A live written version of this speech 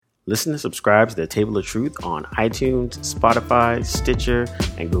Listen and subscribe to The Table of Truth on iTunes, Spotify, Stitcher,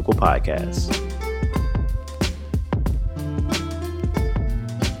 and Google Podcasts.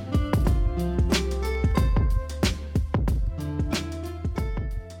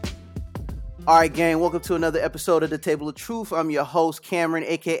 All right, gang, welcome to another episode of The Table of Truth. I'm your host, Cameron,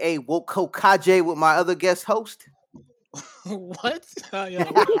 a.k.a. Woko Kaje, with my other guest host. What? Yo,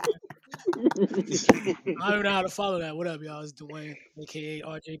 what up, I don't know how to follow that. What up, y'all? It's Dwayne, a.k.a.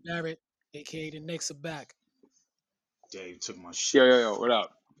 RJ Barrett, a.k.a. the Knicks are back. Dave took my shit. Yo, what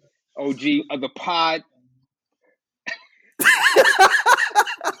up? OG of the pod.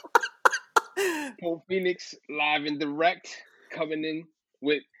 Pope Phoenix live and direct, coming in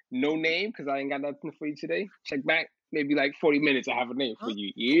with no name because I ain't got nothing for you today. Check back, maybe like 40 minutes. I have a name for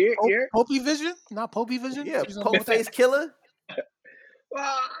you. Yeah. Popey Vision? Not Popey Vision? Yeah, Pope Face Killer.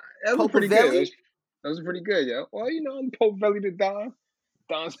 Well, that was pretty good. That was pretty good, yo. Well, you know, I'm Pope Belly to Don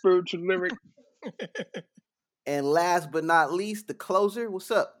Spiritual Lyric. And last but not least, the closer. What's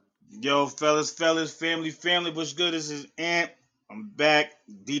up? Yo, fellas, family, what's good? This is Ant. I'm back.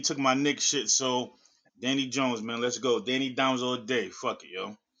 D took my Knicks shit, so Danny Jones, man, let's go. Danny Downs all day. Fuck it,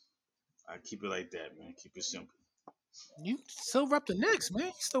 yo. I keep it like that, man. Keep it simple. You still rep the Knicks, man.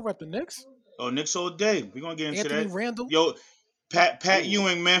 You still rep the Knicks. Oh, Knicks all day. We're gonna get into Anthony that. Randall. Yo, Pat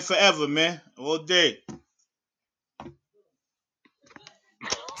Ewing, man, forever, man. All day.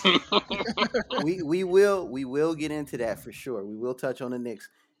 we will get into that for sure. We will touch on the Knicks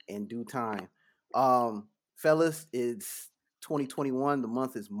in due time. Fellas, it's 2021. The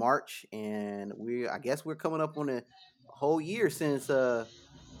month is March, and I guess we're coming up on a whole year since the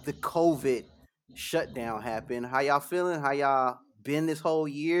COVID shutdown happened. How y'all feeling? How y'all been this whole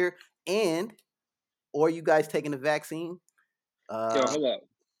year? Or you guys taking the vaccine? Yo,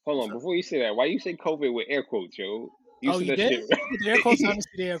 hold on. Before you say that, why you say COVID with air quotes, yo? You did? Shit, right? The air quotes? I didn't see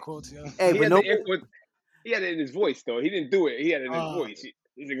the air quotes, yo. Hey, he but he had it in his voice, though. He didn't do it. He had it in his voice.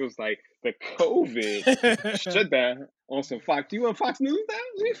 He was like, the COVID shutdown on some Fox. You on Fox News now?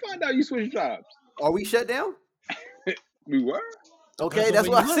 Let me find out you switched jobs. Are we shut down? We were? Okay, that's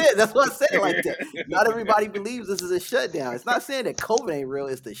what I said. That's what I said like that. Not everybody believes this is a shutdown. It's not saying that COVID ain't real.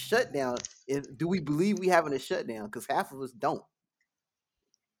 It's the shutdown. Do we believe we having a shutdown? Because half of us don't.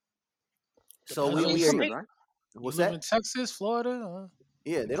 So we are, right? What's you live that? In Texas, Florida?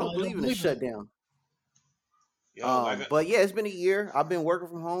 Yeah, they don't believe in a shutdown. Yo, but yeah, it's been a year. I've been working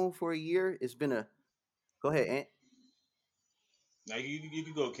from home for a year. It's been a. Go ahead, Ant. Now you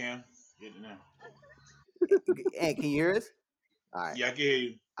can go, Cam. Get it now. Ant, can you hear us? All right. Yeah, I can hear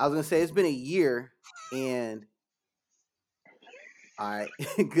you. I was gonna say it's been a year, and all right,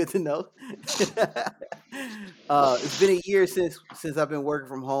 good to know. It's been a year since I've been working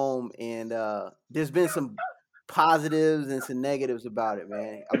from home, and there's been some positives and some negatives about it,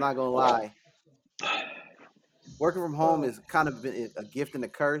 man. I'm not gonna lie. Working from home has kind of been a gift and a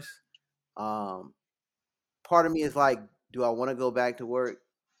curse. Part of me is like, do I want to go back to work?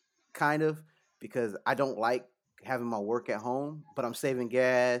 Kind of, because I don't like having my work at home, but I'm saving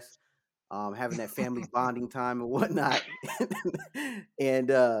gas, having that family bonding time and whatnot. And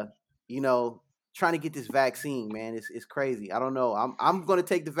trying to get this vaccine, man, it's crazy. I don't know. I'm going to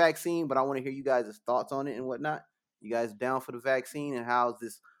take the vaccine, but I want to hear you guys' thoughts on it and whatnot. You guys down for the vaccine, and how's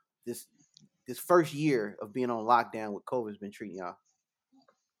this first year of being on lockdown with COVID's been treating y'all?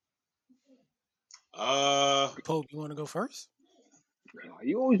 Pope, you want to go first?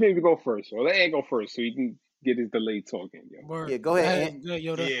 You always need to go first, so let Ant go first so he can get his delayed talking. Yo. Yeah, go ahead, Ant.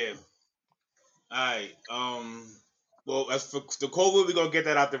 Yoda. Yeah. All right. Well, as for the COVID, we're gonna get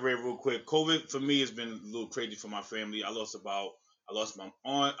that out the way real quick. COVID for me has been a little crazy for my family. I lost my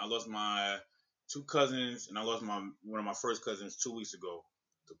aunt, I lost my two cousins, and I lost one of my first cousins 2 weeks ago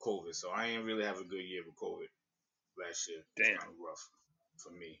to COVID. So I ain't really have a good year with COVID last year. Damn. It's kind of rough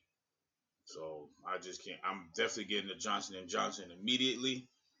for me. So I just can't. I'm definitely getting the Johnson & Johnson immediately.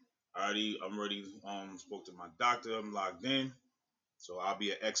 I'm already spoke to my doctor. I'm locked in. So I'll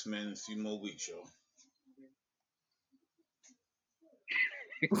be an X-Men in a few more weeks, yo.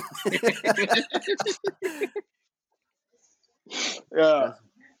 Yeah.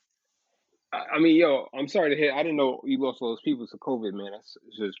 I mean, yo, I'm sorry to hear. I didn't know you lost all those people to COVID, man. That's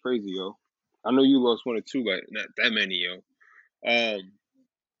just crazy, yo. I know you lost one or two, but not that many, yo.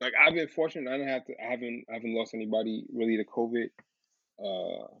 Like I've been fortunate. I haven't lost anybody really to COVID.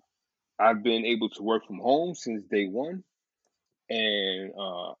 I've been able to work from home since day one, and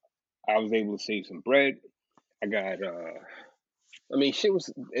I was able to save some bread. I got. I mean,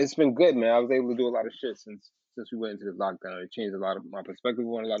 it's been good, man. I was able to do a lot of shit since we went into the lockdown. It changed a lot of my perspective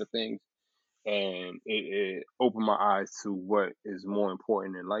on a lot of things. and it opened my eyes to what is more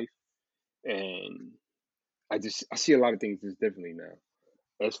important in life. And I see a lot of things just differently now.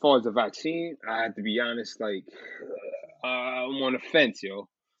 As far as the vaccine, I have to be honest, like I'm on the fence, yo.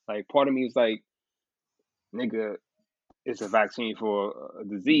 Like part of me is like, nigga, it's a vaccine for a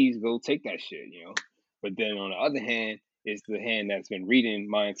disease, go take that shit, you know. But then on the other hand, it's the hand that's been reading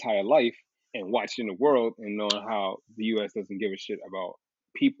my entire life and watching the world and knowing how the US doesn't give a shit about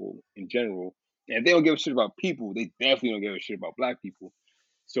people in general. And if they don't give a shit about people, they definitely don't give a shit about black people.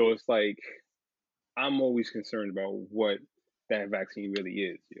 So it's like I'm always concerned about what that vaccine really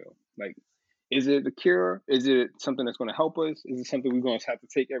is, you know. Like, is it the cure? Is it something that's going to help us? Is it something we're going to have to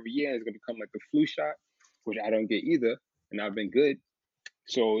take every year? It's going to become like the flu shot, which I don't get either, and I've been good.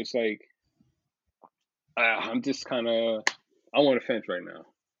 So it's like I'm just kind of I'm on the fence right now.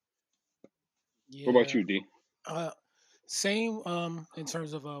 What about Yeah. you, D? Same in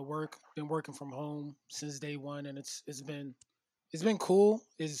terms of work. Been working from home since day one, and it's been cool.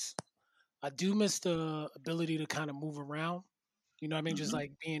 Is I do miss the ability to kind of move around. You know what I mean? Just Mm-hmm.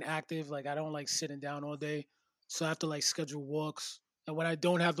 like being active. Like I don't like sitting down all day. So I have to like schedule walks. And when I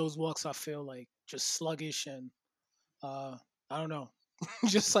don't have those walks, I feel like just sluggish and uh I don't know.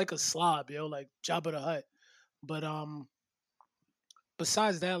 Just like a slob, yo, like Jabba the Hutt. But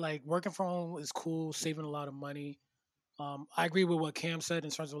besides that, like working from home is cool, saving a lot of money. I agree with what Cam said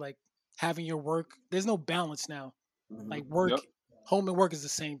in terms of like having your work. There's no balance now. Mhm. Like work, Yep. home and work is the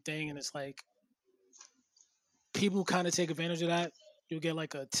same thing, and it's like people kind of take advantage of that. You'll get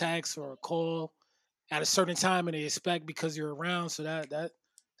like a text or a call at a certain time, and they expect because you're around. So that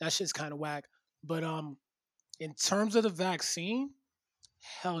shit's kind of whack. But in terms of the vaccine,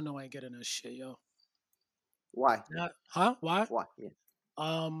 hell no, I ain't getting that shit, yo. Why? Not, huh? Why? Why? Yeah.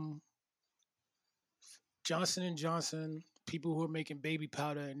 Um, Johnson and Johnson, people who are making baby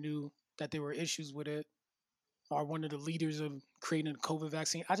powder and knew that there were issues with it, are one of the leaders of creating a COVID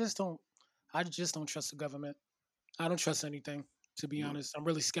vaccine. I just don't trust the government. I don't trust anything, to be honest. I'm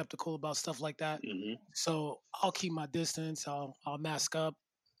really skeptical about stuff like that. Mm-hmm. So I'll keep my distance. I'll mask up,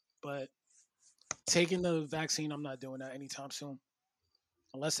 but taking the vaccine, I'm not doing that anytime soon.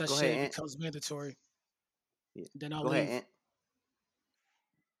 Unless that Go ahead, shit Ant. becomes mandatory, Yeah. then I'll Go ahead, leave. Ant.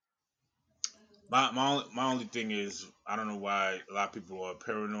 My only thing is I don't know why a lot of people are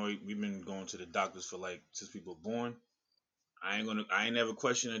paranoid. We've been going to the doctors for like since we were born. I ain't never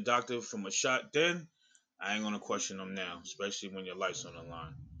questioned a doctor from a shot then. I ain't gonna question them now, especially when your life's on the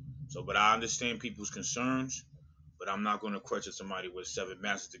line. So, but I understand people's concerns, but I'm not gonna question somebody with 7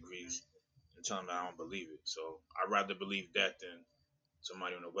 master's degrees and tell them that I don't believe it. So I'd rather believe that than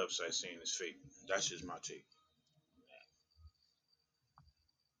somebody on the website saying it's fake. That's just my take.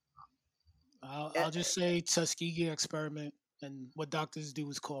 Eh, I'll just say Tuskegee experiment, and what doctors do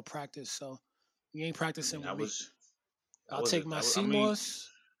is called practice. So you ain't I mean, practicing with that me. was that I'll was take it. my I mean, CMOS,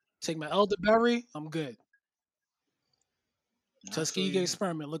 take my elderberry. I'm good. I feel Tuskegee you.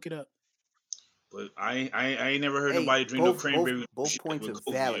 experiment. Look it up. But I ain't never heard Hey, nobody drink no both cranberry both shit points with are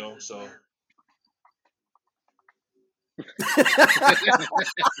COVID, valid. yo. So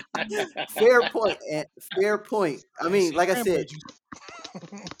Fair point, Ant. Fair point. I I ain't mean, say like I cranberry said, juice.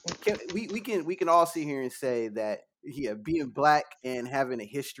 we can all sit here and say that yeah, being black and having a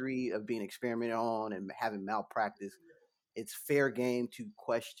history of being experimented on and having malpractice, it's fair game to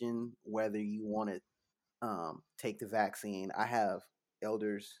question whether you want to take the vaccine. I have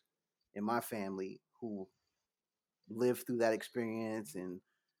elders in my family who lived through that experience and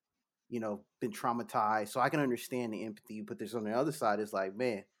been traumatized, so I can understand the empathy. But there's on the other side, it's like,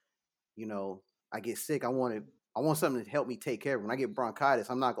 man, you know, I get sick. I want something to help me take care of it. When I get bronchitis,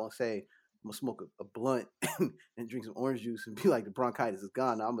 I'm not gonna say I'm gonna smoke a blunt and drink some orange juice and be like the bronchitis is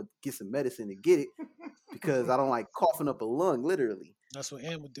gone. Now I'm gonna get some medicine to get it because I don't like coughing up a lung, literally. That's what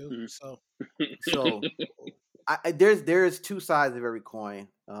Ann would do. So So there's two sides of every coin.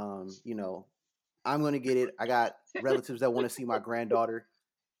 I'm gonna get it. I got relatives that want to see my granddaughter,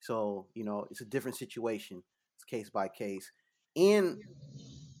 so it's a different situation. It's case by case. And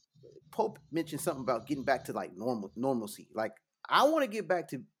Pope mentioned something about getting back to like normalcy. Like I want to get back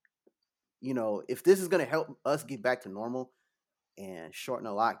to, if this is gonna help us get back to normal and shorten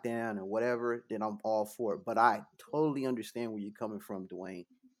the lockdown or whatever, then I'm all for it. But I totally understand where you're coming from, Dwayne,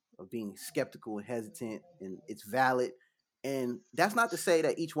 of being skeptical and hesitant, and it's valid. And that's not to say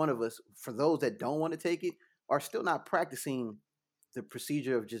that each one of us, for those that don't want to take it, are still not practicing the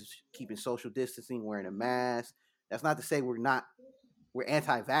procedure of just keeping social distancing, wearing a mask. That's not to say we're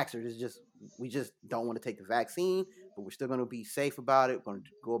anti-vaxxers. It's just we just don't want to take the vaccine, but we're still going to be safe about it. We're going to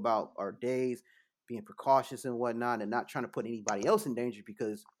go about our days being precautious and whatnot, and not trying to put anybody else in danger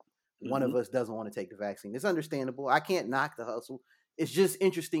because one of us doesn't want to take the vaccine. It's understandable. I can't knock the hustle. It's just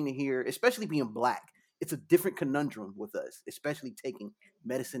interesting to hear, especially being black. It's a different conundrum with us, especially taking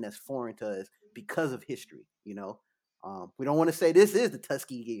medicine that's foreign to us because of history. You know, we don't want to say this is the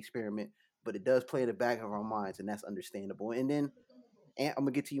Tuskegee experiment, but it does play in the back of our minds, and that's understandable. And then, Ant, I'm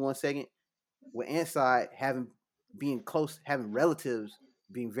gonna get to you 1 second. With Ant's side, being close, having relatives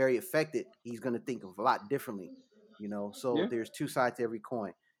being very affected, he's gonna think of a lot differently. You know, so Yeah. there's two sides to every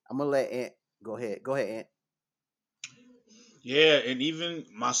coin. I'm gonna let Ant go ahead. Go ahead, Ant. Yeah, and even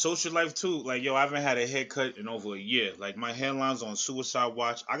my social life too. Like, yo, I haven't had a haircut in over a year. Like, my hairline's on suicide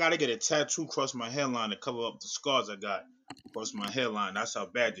watch. I gotta get a tattoo across my hairline to cover up the scars I got across my hairline. That's how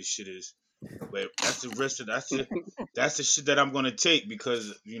bad this shit is. But that's the risk. That's the shit that I'm gonna take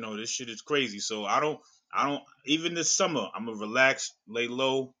because this shit is crazy. So I don't. Even this summer, I'm gonna relax, lay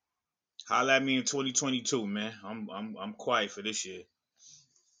low. Holla at me in 2022, man. I'm quiet for this year.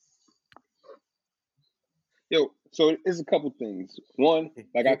 Yo, so it's a couple things. One,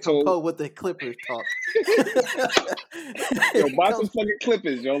 like Here I come Poe told, with the Clippers talk. yo, Here buy some comes- fucking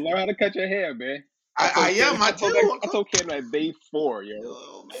clippers, yo. Learn how to cut your hair, man. I am. I do. I told Ken that day 4, yo.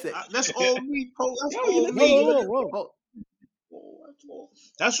 Yo, man, Sick. that's all me, Pope. That's Yo, all you look me. good. Whoa.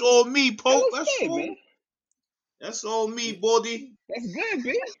 That's all me, That Pope. looks good, man. That's all me, Baldy. That's good,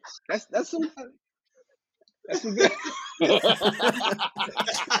 B. That's some good.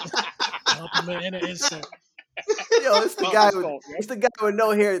 Compliment and an insult. Yo, it's the guy with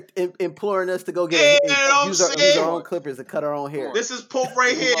no hair imploring us to go Yeah, use our own clippers to cut our own hair. This is Pope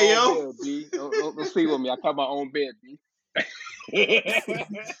right This here, is my own yo. beard, B. Don't sleep with me. I cut my own beard, B. The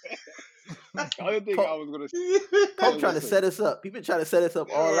other thing I was gonna say. Pope trying to set us up. People trying to set us up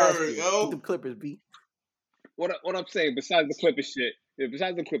all last year. Yo. Get them clippers, B. What I'm saying, besides the Clipper shit,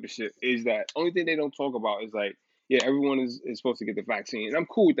 is that only thing they don't talk about is like, yeah, everyone is supposed to get the vaccine, and I'm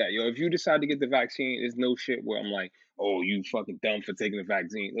cool with that, yo. If you decide to get the vaccine, there's no shit where I'm like, oh, you fucking dumb for taking the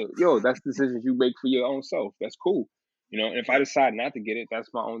vaccine. Yo, that's decisions you make for your own self. That's cool, And if I decide not to get it,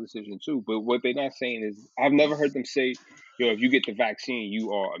 that's my own decision too. But what they're not saying is, I've never heard them say, yo, if you get the vaccine,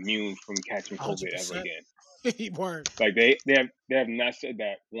 you are immune from catching COVID ever 100%. again. Word. Like they have not said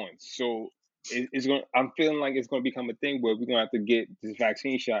that once. So it's going. I'm feeling like it's going to become a thing where we're going to have to get this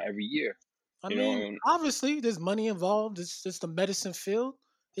vaccine shot every year. I You mean, know, and obviously, there's money involved. It's just the medicine field.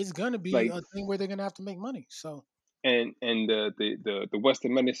 It's gonna be like a thing where they're gonna have to make money. So and the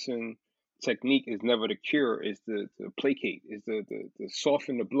Western medicine technique is never the cure. It's to placate. It's to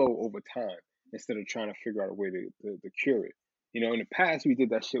soften the blow over time instead of trying to figure out a way to cure it. In the past we did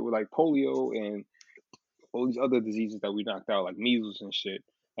that shit with like polio and all these other diseases that we knocked out, like measles and shit.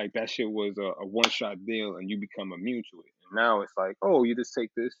 Like that shit was a one-shot deal, and you become immune to it. And now it's like, oh, you just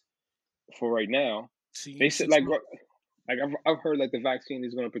take this for right now. see, They said like I've heard like the vaccine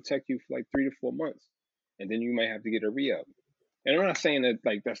is going to protect you for like 3 to 4 months, and then you might have to get a re-up. And I'm not saying that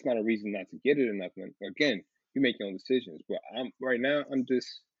like that's not a reason not to get it or nothing. Again, you make your own decisions. But I'm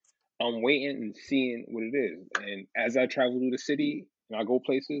waiting and seeing what it is. And as I travel through the city and I go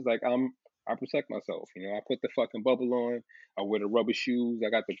places, like I protect myself. I put the fucking bubble on. I wear the rubber shoes. I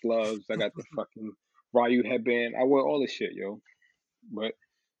got the gloves. I got the fucking Ryu headband. I wear all this shit, yo. But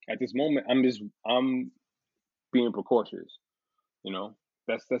at this moment, I'm being precautious.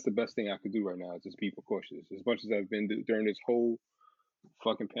 That's the best thing I could do right now. Is just be precautious. As much as I've been during this whole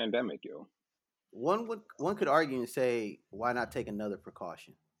fucking pandemic, yo. One could argue and say, why not take another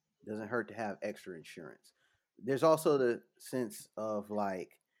precaution? Doesn't hurt to have extra insurance. There's also the sense of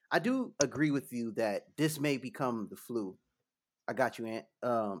like, I do agree with you that this may become the flu. I got you, Ant.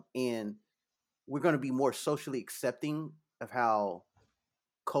 And we're going to be more socially accepting of how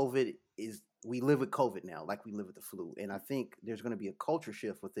COVID is. We live with COVID now, like we live with the flu. And I think there's going to be a culture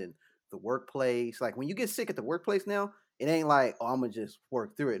shift within the workplace. Like when you get sick at the workplace now, it ain't like, oh, I'm going to just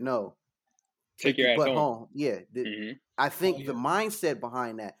work through it. No. Take your butt ass home. Yeah. Mm-hmm. I think the mindset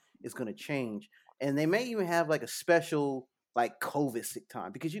behind that is going to change. And they may even have like a special like COVID sick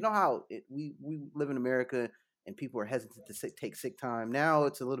time, because you know how we live in America and people are hesitant to take sick time. Now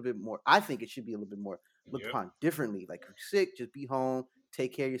it's a little bit more, I think it should be a little bit more looked upon differently. Like, you're sick, just be home,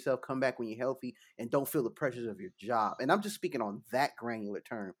 take care of yourself, come back when you're healthy, and don't feel the pressures of your job. And I'm just speaking on that granular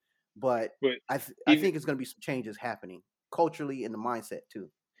term. But I think it's going to be some changes happening culturally in the mindset too.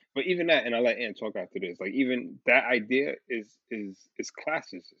 But even that, and I'll let Ann talk after this, like even that idea is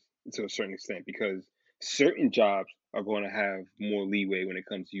classist to a certain extent, because certain jobs are going to have more leeway when it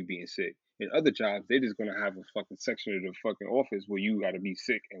comes to you being sick. In other jobs, they're just going to have a fucking section of the fucking office where you got to be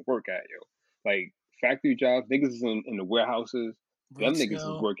sick and work at, yo. Like factory jobs, niggas is in the warehouses, them niggas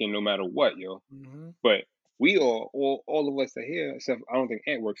is working no matter what, yo. Mm-hmm. But we all of us are here, except I don't think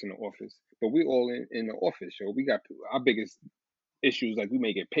Ant works in the office, but we all in the office, yo. We got our biggest issues, like we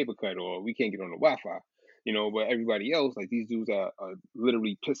may get paper cut or we can't get on the Wi-Fi, but everybody else, like these dudes are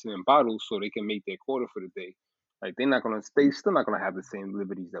literally pissing in bottles so they can make their quota for the day. Like they still not gonna have the same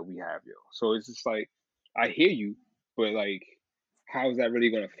liberties that we have, yo. So it's just like, I hear you, but like, how is that really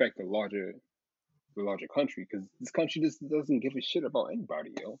gonna affect the larger country? Because this country just doesn't give a shit about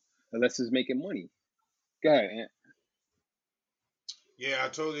anybody, yo, unless it's making money. Go ahead, Ant. Yeah, I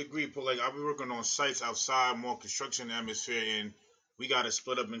totally agree. But like I've been working on sites outside, more construction atmosphere, and we got to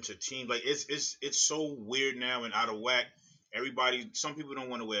split up into teams. Like it's so weird now and out of whack. Everybody, some people don't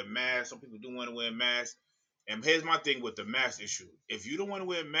want to wear masks. Some people do want to wear masks. And here's my thing with the mask issue: if you don't want to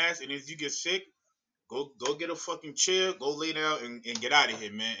wear a mask and if you get sick, go get a fucking chair, go lay down and get out of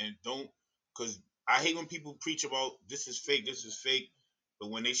here, man. And don't, cause I hate when people preach about this is fake, but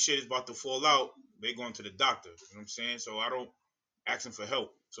when they shit is about to fall out, they going to the doctor. You know what I'm saying? So I don't ask them for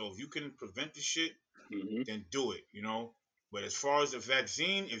help. So if you can prevent the shit, Mm-hmm. then do it. But as far as the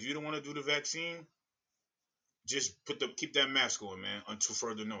vaccine, if you don't want to do the vaccine, just keep that mask on, man, until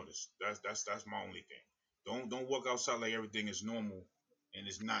further notice. That's my only thing. Don't walk outside like everything is normal, and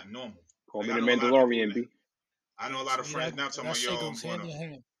it's not normal. Call Like me I the know a lot of people Mandalorian, now. B. I know a lot To of me, friends now talking that about, shit yo, I'm goes going hand to, in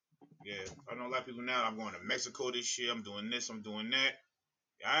hand. yeah, I know a lot of people now, I'm going to Mexico this year, I'm doing this, I'm doing that.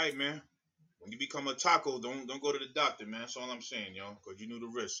 All right, man. When you become a taco, don't go to the doctor, man. That's all I'm saying, yo, because you knew the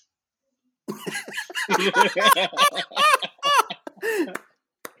risk.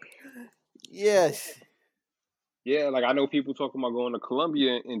 Yes. Yeah, like I know people talking about going to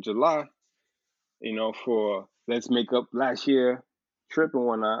Colombia in July, for let's make up last year trip and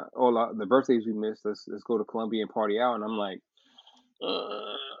whatnot. All the birthdays we missed. Let's go to Colombia and party out. And I'm like,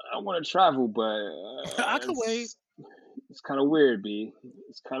 I want to travel, but I could wait. it's kind of weird, B.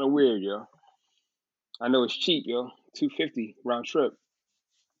 It's kind of weird, yo. I know it's cheap, yo, $250 round trip,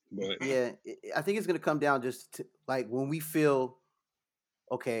 but Yeah, I think it's gonna come down just to like when we feel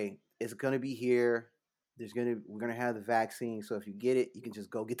okay, it's gonna be here. We're gonna have the vaccine. So if you get it, you can just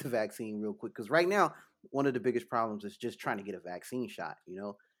go get the vaccine real quick. Because right now, one of the biggest problems is just trying to get a vaccine shot. And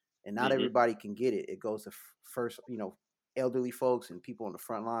not mm-hmm. everybody can get it. It goes to first, elderly folks and people on the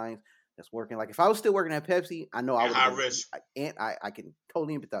front lines that's working. Like if I was still working at Pepsi, I know I would High have been. risk. I can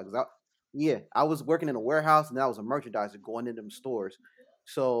totally empathize. I was working in a warehouse and I was a merchandiser going into them stores.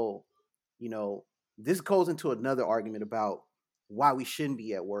 So, you know, this goes into another argument about why we shouldn't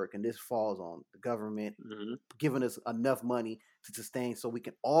be at work, and this falls on the government Mm-hmm. giving us enough money to sustain so we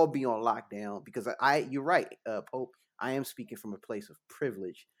can all be on lockdown. Because you're right, Pope. I am speaking from a place of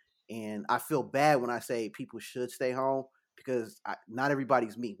privilege, and I feel bad when I say people should stay home because not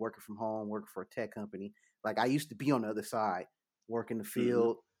everybody's me working from home, working for a tech company. Like I used to be on the other side, working the Mm-hmm.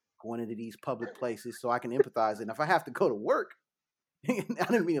 field, going into these public places, so I can empathize. And if I have to go to work, I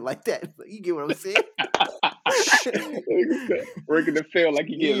didn't mean it like that, but you get what I'm saying. Working the field like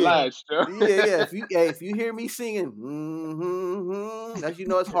you get Yeah, lashed, yo. yeah. If you hear me singing, that's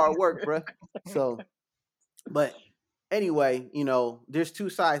it's hard work, bruh. So, but anyway, there's two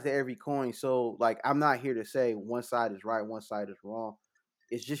sides to every coin. So, like, I'm not here to say one side is right, one side is wrong.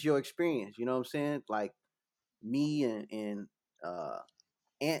 It's just your experience. You know what I'm saying? Like me and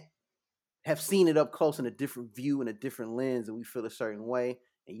Ant have seen it up close in a different view and a different lens, and we feel a certain way,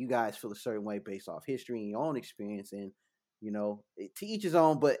 and you guys feel a certain way based off history and your own experience, and to each his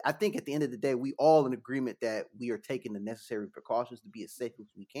own. But I think at the end of the day, we all in agreement that we are taking the necessary precautions to be as safe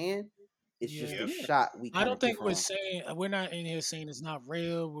as we can. It's just Yeah. a shot we I kind don't of think differ we're on. saying we're not in here saying it's not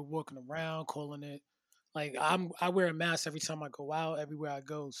real. We're walking around calling it like I wear a mask every time I go out, everywhere I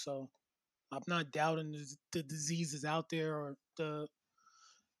go. So I'm not doubting the disease is out there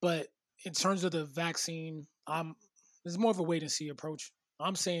but in terms of the vaccine, it's more of a wait and see approach.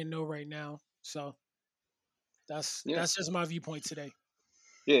 I'm saying no right now. So that's Yeah, that's just my viewpoint today.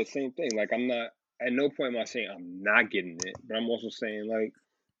 yeah, same thing. Like I'm not. At no point am I saying I'm not getting it, but I'm also saying like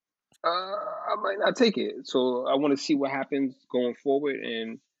I might not take it. So I want to see what happens going forward,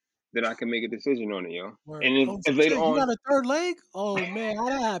 and then I can make a decision on it, yo. Word. And Oh if later shit, you on, got a third leg? Oh man, how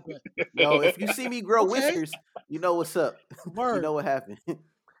that happen? Yo, if you see me grow Okay. whiskers, you know what's up. You Word. know what happened.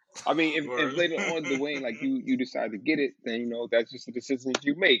 I mean, if Word. later on Dwayne, like you decide to get it, then that's just the decision that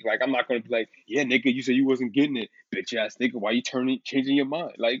you make. Like I'm not gonna be like, yeah, nigga, you said you wasn't getting it, bitch ass nigga. Why you changing your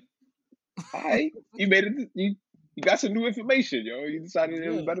mind? Like, all right, you made it. You got some new information, yo. You decided it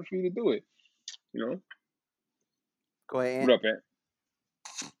was Yeah. better for you to do it. You know. Go ahead, What Ant. up,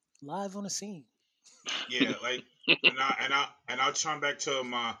 Ant? Live on the scene. Yeah, like and I'll chime back to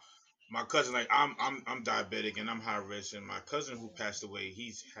my cousin. Like I'm diabetic and I'm high risk, and my cousin who passed away,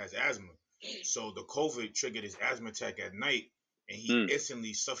 has asthma. So the COVID triggered his asthma attack at night, and he Mm,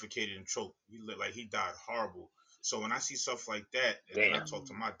 instantly suffocated and choked. He looked like he died horrible. So when I see stuff like that, and then I damn. talk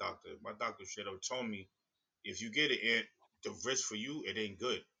to my doctor straight up told me if you get it, the risk for you, it ain't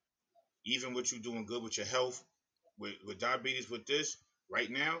good. Even with you doing good with your health, with diabetes, with this right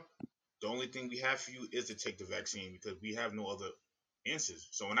now, the only thing we have for you is to take the vaccine because we have no other answers.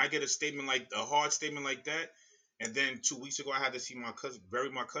 So when I get a hard statement like that, and then 2 weeks ago I had to see my cousin, bury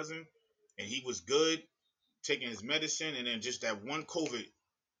my cousin, and he was good, taking his medicine, and then just that one COVID,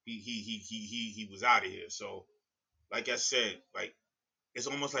 he was out of here. So like I said, like it's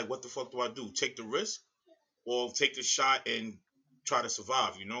almost like what the fuck do I do? Take the risk or take the shot and try to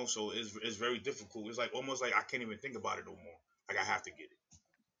survive, you know? So it's very difficult. It's like almost like I can't even think about it no more. Like I have to get it,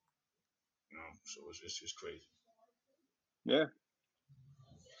 you know? So it's just crazy. Yeah.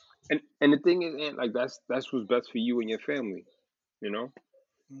 And the thing is, and like that's what's best for you and your family, you know.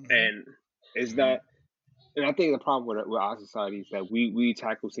 Mm-hmm. And it's Mhm. not. And I think the problem with our society is that we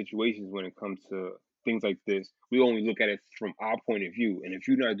tackle situations when it comes to things like this. We only look at it from our point of view, and if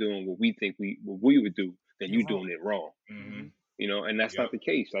you're not doing what we think what we would do, then You're you're wrong. doing it wrong. Mm-hmm. You know, and that's Yep. not the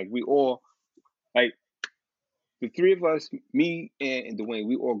case. Like we all, like the three of us, me and Dwayne,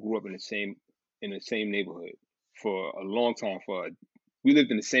 we all grew up in the same neighborhood for a long time. We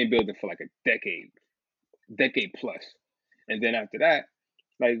lived in the same building for like a decade plus, and then after that,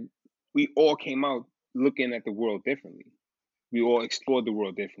 like we all came out looking at the world differently. We all explored the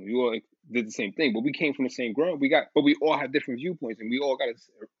world differently. We all did the same thing, but we came from the same ground. But we all have different viewpoints, and we all got to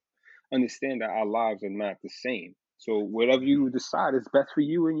understand that our lives are not the same. So whatever you Mm-hmm. decide is best for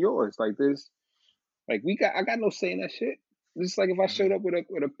you and yours. Like this, like I got no say in that shit. Just like if I showed Mm-hmm. up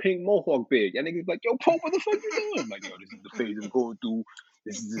with a pink mohawk beard, y'all niggas be like, yo, Pope, what the fuck you doing? I'm like, yo, this is the phase I'm going through.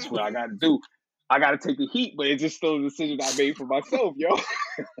 This is just what I gotta do. I gotta take the heat, but it's just still a decision I made for myself, yo.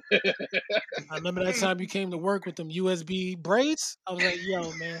 I remember that time you came to work with them USB braids. I was like,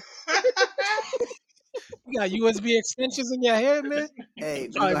 yo, man, you got USB extensions in your hair, man. Hey,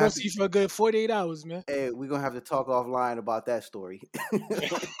 we're Probably gonna have roast to. you for a good 48 hours, man. Hey, we're gonna have to talk offline about that story.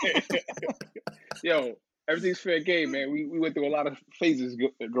 Yo, everything's fair game, man. We went through a lot of phases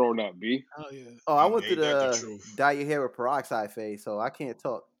growing up, B. Oh yeah. Oh, I went through Ain't that the the truth? dye your hair with peroxide phase, so I can't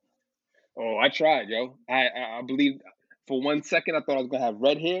talk. Oh, I tried, yo. I believe for 1 second I thought I was gonna have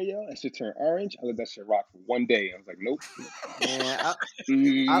red hair, yo. That shit turned orange. I let that shit rock for one day. I was like, nope. Man,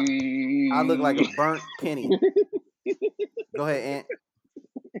 I look like a burnt penny. Go ahead, Aunt.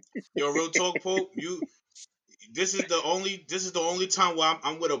 Yo, real talk, Pope. This is the only time where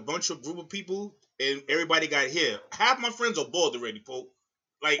I'm with a group of people and everybody got hair. Half my friends are bald already, Pope.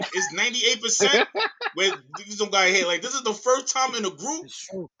 Like it's 98% where these don't got hair. Like this is the first time in a group It's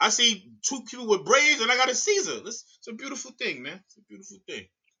true. I see two people with braids and I got a Caesar. It's a beautiful thing, man. It's a beautiful thing.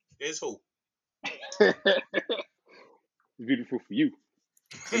 There's hope. It's beautiful for you.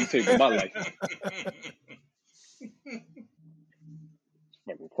 Let me tell you about my life.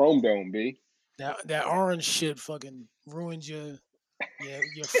 Fucking chrome dome, B. That orange shit fucking ruined your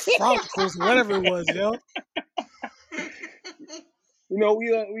follicles, whatever it was, yo. You know,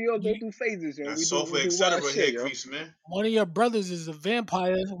 we all go You, through phases, yo. That We software do wild etc. shit, hair yo. grease, man. one of your brothers is a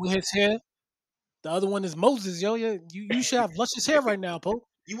vampire with his hair. The other one is Moses, yo. Yeah, you should have luscious hair right now, Pope.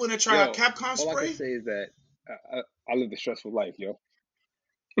 You wanna try a Yo, Capcom all I can spray? say is that I lived a stressful life, yo.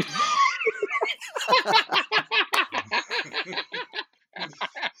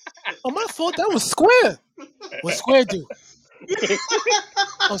 Oh, my fault. That was Square. What Square do?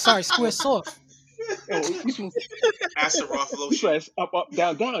 Oh, sorry, Square soft. Yo, you supposed Astaroth you lotion. press up,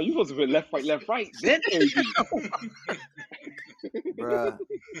 down, down. You supposed to be left, right, then AB. Bruh.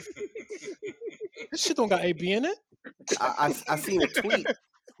 This shit don't got AB in it. I seen a tweet.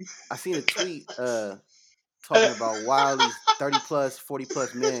 I seen a tweet talking about why all these 30 plus, 40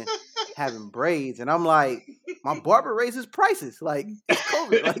 plus men having braids. And I'm like, my barber raises prices. Like, it's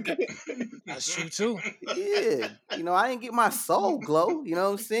COVID. Like, That's true too. yeah. You know, I didn't get my soul glow. You know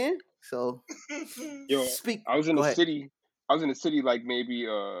what I'm saying? So, Yo, speak. I was in Go the ahead. city. I was in the city like maybe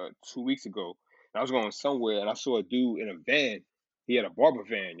 2 weeks ago. And I was going somewhere, and I saw a dude in a van. He had a barber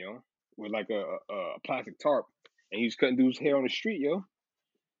van, yo, with like a plastic tarp, and he was cutting dude's hair on the street, yo.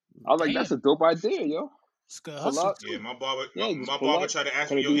 I was like, that's a Damn, dope idea, yo. it's good Pull hustle up, Yeah, too. my barber, yeah, my, just my pull barber up, tried to ask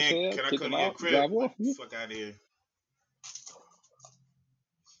cut me, a yo, dude's Aunt, hair, can I kick come him to your out, crib? drive Like, off. Yeah. fuck out of here.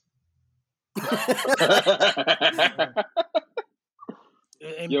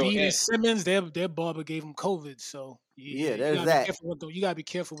 And Yo, Bean and and Simmons, their barber gave him COVID, so Yeah, you there's gotta be that. careful with you gotta be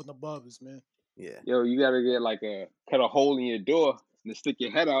careful with the barbers, man. Yeah. yo, you gotta get cut a hole in your door and stick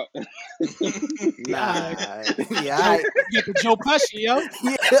your head out. Nah, Yeah, yeah, all right. get the Joe Pesci, yo.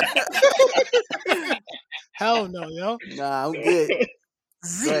 Yeah. Hell no, yo. Nah, I'm good. Go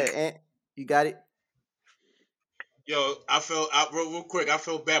Zeke. ahead, Ant. You got it. Yo, real quick. I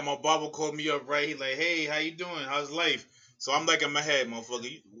felt bad. My barber called me up, right? He like, "Hey, how you doing? How's life?" So I'm like in my head,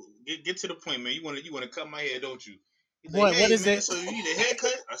 motherfucker. Get to the point, man. You want to cut my hair, don't you? He's like, Boy, "Hey, what is man. it? So you need a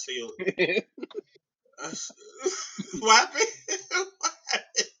haircut?" I say, "Yo, what happened?"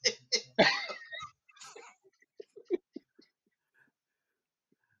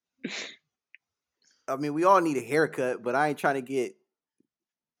 I mean, we all need a haircut, but I ain't trying to get.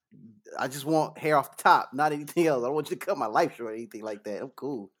 I just want hair off the top, not anything else. I don't want you to cut my life short or anything like that. I'm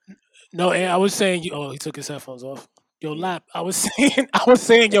cool. No, and I was saying, oh, he took his headphones off. Yo, Yeah. Lap, I was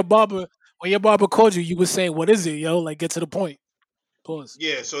saying, your barber, when your barber called you, you was saying, what is it, yo? Like, get to the point. Pause.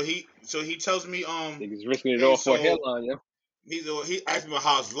 Yeah. So he tells me, Niggas risking it hey, all for a so headline, yo. he asked me about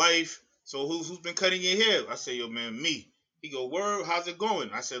how's life. So who's been cutting your hair? I say, yo, man, me. He go, word, how's it going?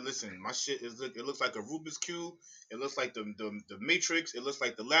 I said, listen, my shit it looks like a Rubik's cube. It looks like the Matrix. It looks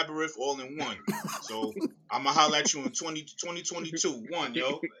like the Labyrinth all in one. So I'ma holler at you in 2022, one, yo.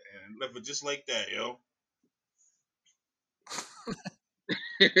 And left it just like that, yo.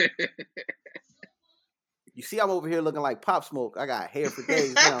 You see, I'm over here looking like Pop Smoke. I got hair for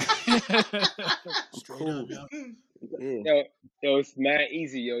days now. Straight cool. up, yo. Yeah. Yo, it's mad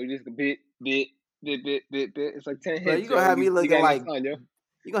easy, yo. You just a bit. It's like 10 Bro, hits, you gonna yo. have me You looking got like enough time, yo.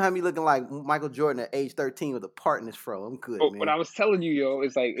 you gonna have me looking like Michael Jordan at age 13 with a part in his fro. I'm good, But man. what I was telling you, yo,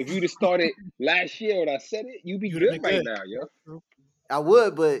 is like if you'd have started last year when I said it, you'd be You'd have good been right good. now, yo. True. I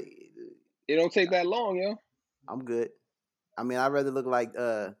would, but It don't take that long, yo. I'm good. I mean, I'd rather look like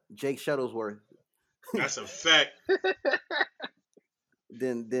Jake Shuttlesworth That's a fact.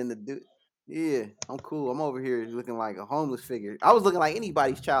 than the dude. Yeah, I'm cool. I'm over here looking like a homeless figure. I was looking like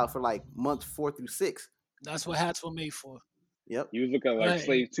anybody's child for like months 4 through 6. That's what hats were made for. Yep. You was looking like Right.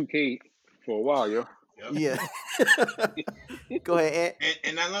 Slave 2K for a while, yo. Yep. Yeah. Go ahead, Ant.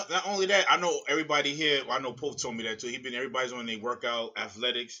 And not only that, I know everybody here. Well, I know Pope told me that too. Everybody's on their workout,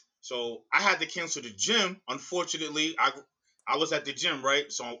 athletics. So I had to cancel the gym. Unfortunately, I was at the gym, right?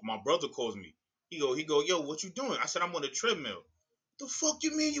 So my brother calls me. He go, yo, what you doing? I said, I'm on a treadmill. The fuck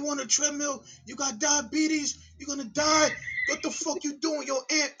you mean you on a treadmill? You got diabetes? You gonna die? What the fuck you doing, yo,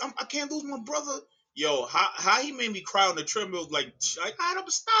 Aunt? I can't lose my brother. Yo, how he made me cry on the treadmill? Like I'm gonna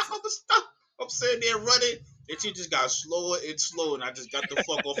stop. I'm sitting there running. It just got slower and slower, and I just got the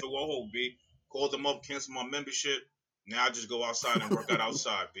fuck off at one hole, B. Called them up, canceled my membership. Now I just go outside and work out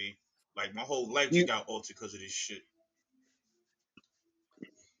outside, B. Like my whole life just got altered because of this shit.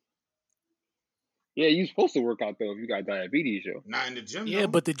 Yeah, you supposed to work out though if you got diabetes, yo. Not in the gym, Yeah, though.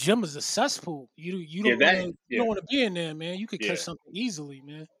 but the gym is a cesspool. You Yeah, don't want to be in there, man. You could Yeah. catch something easily,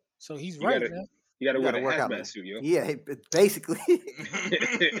 man. So he's You right, gotta- man. You gotta You wear gotta the work out, hazmat man. suit, yo. Yeah, basically.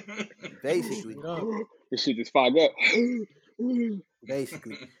 Basically. Straight up. This shit just fog up.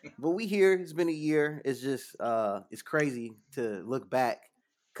 Basically. But we here. It's been a year. It's just it's crazy to look back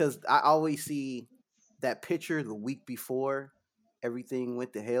because I always see that picture the week before everything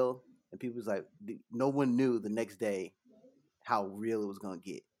went to hell, and people's like, no one knew the next day how real it was gonna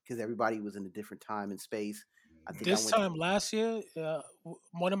get because everybody was in a different time and space. I think This time last year,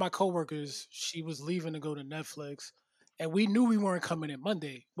 one of my coworkers, she was leaving to go to Netflix, and we knew we weren't coming in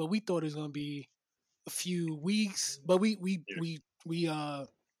Monday, but we thought it was gonna be a few weeks. But we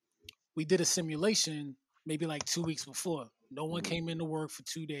did a simulation maybe like 2 weeks before. No one came into work for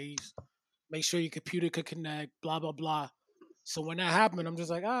 2 days. Make sure your computer could connect. Blah blah blah. So when that happened, I'm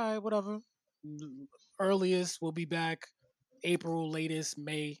just like, all right, whatever. Earliest we'll be back April, latest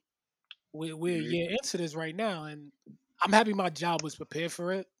May. We're a year into this right now, and I'm happy my job was prepared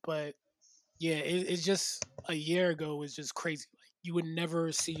for it. But yeah, it's just a year ago was just crazy. Like you would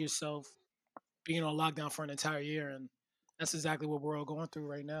never see yourself being on lockdown for an entire year, and that's exactly what we're all going through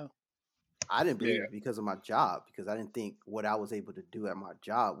right now. I didn't believe Yeah. it because of my job, because I didn't think what I was able to do at my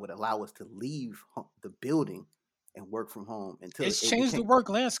job would allow us to leave the building and work from home until It's it changed the became- work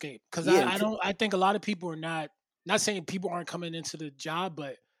landscape because Yeah, I think a lot of people are not saying people aren't coming into the job,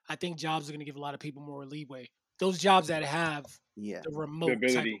 but I think jobs are going to give a lot of people more leeway. Those jobs that have Yeah. the remote type of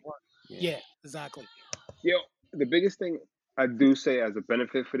ability. work. Yeah. Yeah, exactly. Yo, the biggest thing I do say as a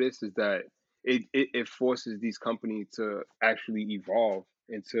benefit for this is that it forces these companies to actually evolve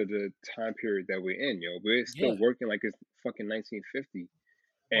into the time period that we're in, yo. We're still Yeah. working like it's fucking 1950.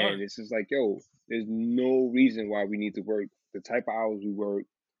 And Word. it's just like, yo, there's no reason why we need to work the type of hours we work,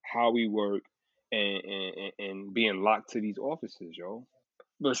 how we work, and being locked to these offices, yo.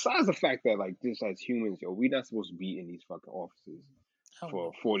 Besides the fact that, like, just as humans, yo, we're not supposed to be in these fucking offices. Hell for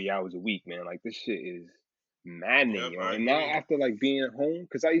no. 40 hours a week, man. Like this shit is maddening, Yep, yo. I And now agree. after like being at home,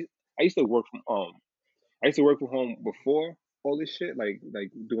 because I used to work from I used to work from home before all this shit, like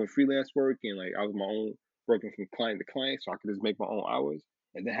doing freelance work and like I was my own working from client to client, so I could just make my own hours.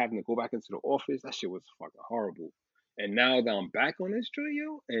 And then having to go back into the office, that shit was fucking horrible. And now that I'm back on this joint,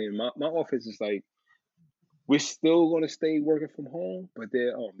 yo, and my office is like we're still gonna stay working from home, but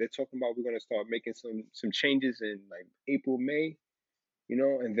they're talking about we're gonna start making some changes in like April, May,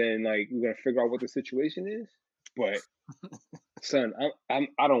 and then like we're gonna figure out what the situation is. But son, I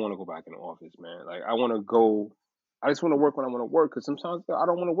don't want to go back in the office, man. Like I want to go. I just want to work when I want to work because sometimes I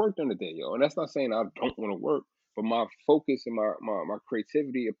don't want to work during the day, yo. And that's not saying I don't want to work, but my focus and my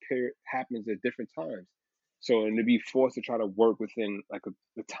creativity happens at different times. So and to be forced to try to work within like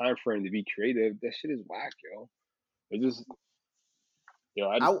a time frame to be creative, that shit is whack, yo. It just, yo,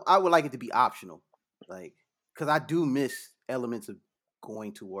 I would like it to be optional, like because I do miss elements of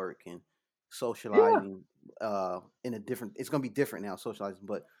going to work and yeah, socializing. In a different, it's gonna be different now, socializing,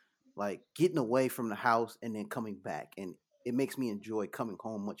 but like getting away from the house and then coming back, and it makes me enjoy coming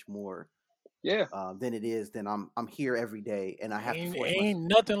home much more yeah. than it is. Then I'm here every day, and I have to Ain't force myself. ain't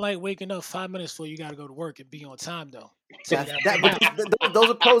nothing like waking up 5 minutes before you gotta go to work and be on time though. Tell you That's that that, right but now. those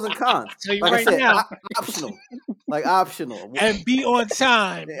are pros and cons. Tell you Like I right said, now. optional, like optional And be on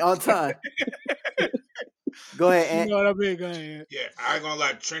time. on time. Go ahead, You Ant. know what I mean? Go ahead. Yeah, I ain't gonna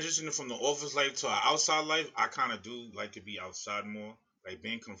lie. Transitioning from the office life to our outside life, I kind of do like to be outside more. Like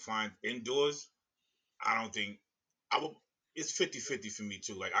being confined indoors, I don't think I will. It's 50-50 for me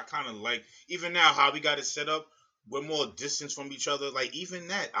too. Like I kind of like even now how we got it set up. We're more distance from each other. Like even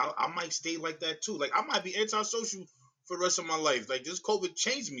that, I might stay like that too. Like I might be antisocial for the rest of my life. Like this COVID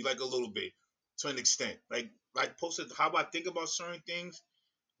changed me like a little bit to an extent. Like posted how I think about certain things.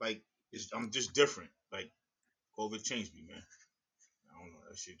 Like I'm just different. Like COVID changed me, man. I don't know.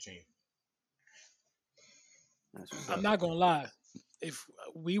 That shit changed. That's what's I'm up. not gonna lie. If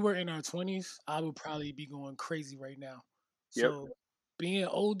we were in our 20s, I would probably be going crazy right now. Yep. So being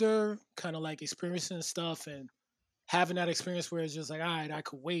older, kind of like experiencing stuff and having that experience where it's just like, all right, I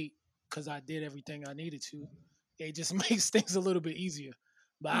could wait because I did everything I needed to. It just makes things a little bit easier.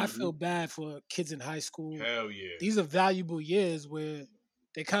 But I Hmm. feel bad for kids in high school. Hell yeah. These are valuable years where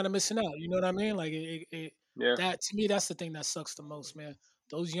they're kind of missing out. You know what I mean? Like Yeah. that to me, that's the thing that sucks the most, man.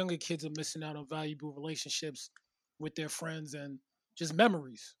 Those younger kids are missing out on valuable relationships with their friends and just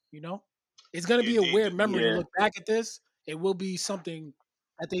memories. It's gonna Yeah, be a weird memory to Yeah. look back at this. It will be something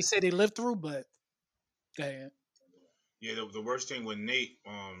that they say they lived through, but go ahead. yeah. The worst thing with Nate,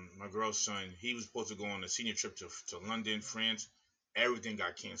 my girl's son, he was supposed to go on a senior trip to London, France. Everything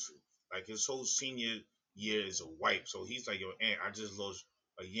got canceled. Like his whole senior year is a wipe. So he's like, yo, Aunt, I just lost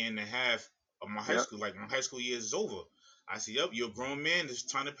a year and a half of my high Yep. school. Like my high school year is over. I said, yep, you're a grown man. It's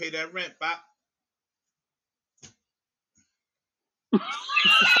time to pay that rent. Bop.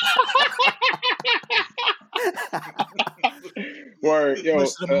 Word, yo.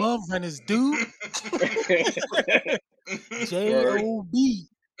 First of the month and it's due. Word. Job.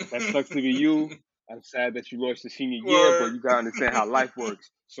 That sucks to be you. I'm sad that you lost your senior year, but Word. you gotta understand how life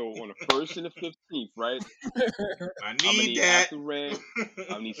works. So on the 1st and the 15th, right? I I'm gonna need need half that. the rent.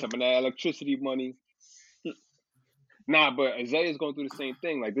 I need some of that electricity money. Nah, but Isaiah's going through the same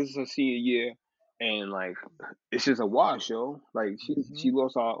thing. Like this is her senior year, and like it's just a wash, yo. Like Mhm. she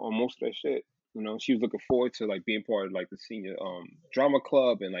lost on most of that shit. She was looking forward to like being part of like the senior drama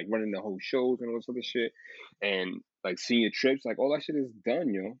club and like running the whole shows and all this other shit, and like senior trips, like all that shit is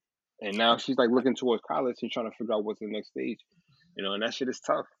done, yo. And now she's like looking towards college and trying to figure out what's the next stage, and that shit is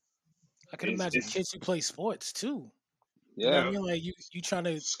tough. I can imagine It's kids who play sports too. You know what yeah, I Yep. mean? Like you trying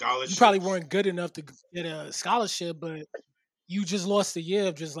to, you probably Scholarships. weren't good enough to get a scholarship, but you just lost a year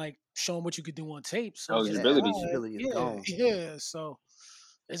of just like showing what you could do on tape. So it's Yeah, just like, that eligibility. all right, eligibility is yeah, gone. yeah. So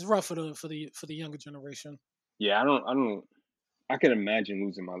it's rough for the younger generation. Yeah, I can imagine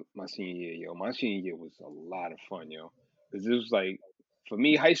losing my senior year, yo. My senior year was a lot of fun, yo. Because it was like, for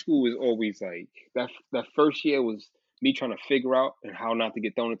me, high school was always like that first year was me trying to figure out and how not to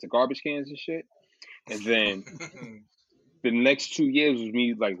get thrown into garbage cans and shit. And then the next 2 years was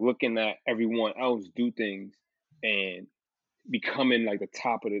me like looking at everyone else do things and becoming like the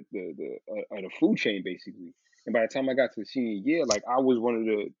top of the food chain basically. And by the time I got to the senior year, like I was one of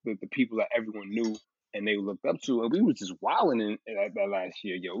the people that everyone knew and they looked up to, and we was just wilding in that last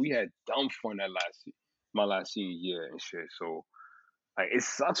year, yo. We had dumb fun my last senior year and shit. So like it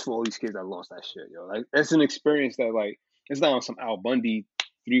sucks for all these kids that lost that shit, yo. Like it's an experience that like it's not on some Al Bundy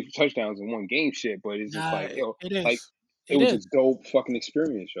 3 touchdowns in one game shit, but it's just Nah, like yo, it like is. it It was a is. dope fucking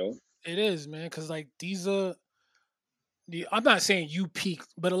experience, yo. It is, man. Because like these are I'm not saying you peaked,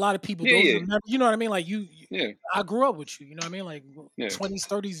 but a lot of people, Yeah, those yeah. remember, you know what I mean? Like Yeah, I grew up with you, you know what I mean? Like yeah. 20s,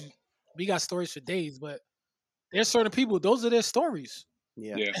 30s, we got stories for days, but there's certain people, those are their stories.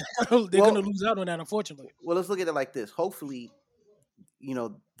 Yeah. Yeah. They're Well, gonna lose out on that, unfortunately. well, let's look at it like this. Hopefully,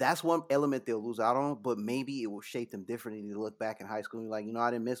 that's one element they'll lose out on, but maybe it will shape them differently to look back in high school and be like,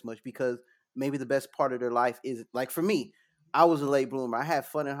 I didn't miss much because maybe the best part of their life is like for me, I was a late bloomer. I had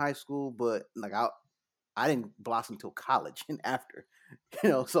fun in high school, but like I didn't blossom till college and after,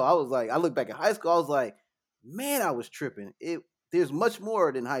 So I was like, I look back at high school, I was like, man, I was tripping. There's much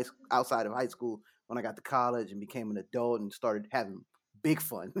more than outside of high school when I got to college and became an adult and started having big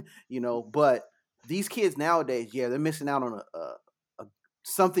fun, But these kids nowadays, yeah, they're missing out on a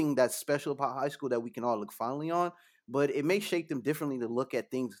something that's special about high school that we can all look fondly on, but it may shape them differently to look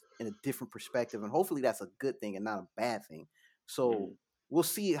at things in a different perspective, and hopefully that's a good thing and not a bad thing. So we'll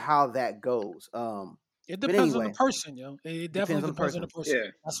see how that goes. It But depends on the anyway, person, yo. It depends definitely on the depends on the person. person.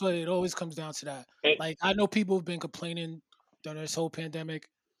 Yeah. That's what it always comes down to that. And, Like I know people have been complaining during this whole pandemic,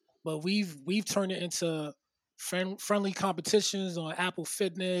 but we've turned it into friendly competitions on Apple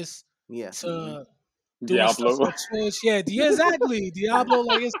Fitness Yeah, to doing stuff Diablo. on Twitch. Yeah, exactly. Diablo,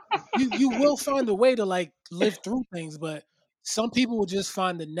 like you will find a way to like live through things, but some people will just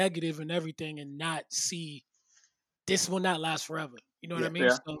find the negative in everything and not see this will not last forever. You know what I yeah. mean?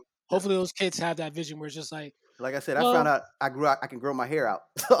 Yeah. So hopefully those kids have that vision where it's just like, Like I said, I found well, out I can grow my hair out.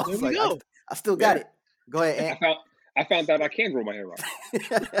 So I there was we like, go. I still got Yeah. it. Go ahead, I found out I can grow my hair out. Ant.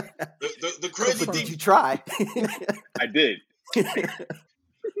 The crazy But did thing, you try? I did.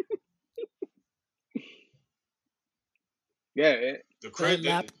 Yeah. the, Go ahead, cra-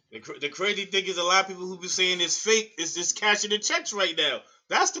 Lap. the crazy thing is a lot of people who be saying it's fake is just cashing the checks right now.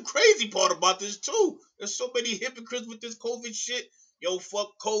 That's the crazy part about this too. There's so many hypocrites with this COVID shit. Yo, fuck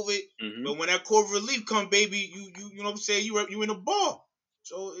COVID. Mm-hmm. But when that COVID relief come, baby, you know what I'm saying? You in a bar.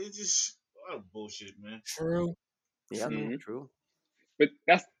 So it's just a lot of bullshit, man. True. Yeah, Mhm. true. But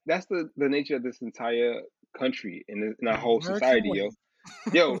that's the nature of this entire country and in our whole American society, way.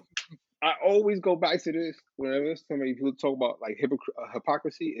 yo. I always go back to this whenever somebody people talk about like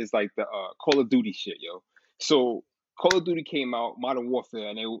hypocrisy is like the Call of Duty shit, yo. So Call of Duty came out, Modern Warfare,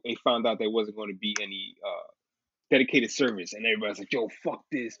 and they found out there wasn't going to be any dedicated service, and everybody's like, "Yo, fuck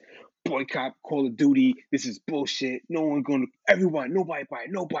this, boycott Call of Duty. This is bullshit. Nobody buy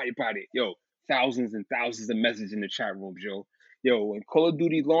it." Yo, thousands and thousands of messages in the chat rooms, yo. Yo, when Call of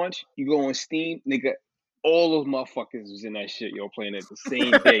Duty launched, you go on Steam, nigga. All those motherfuckers was in that shit, yo, playing it the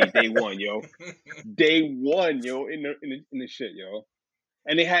same day one, yo. Day one, yo, in the shit, yo.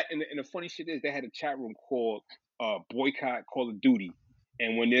 And they had, and the funny shit is, they had a chat room called Boycott Call of Duty.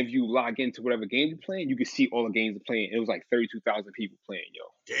 And whenever you log into whatever game you're playing, you can see all the games they're playing. It was like 32,000 people playing, yo.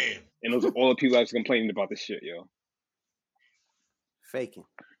 Damn. And those are all the people that was complaining about this shit, yo. Faking.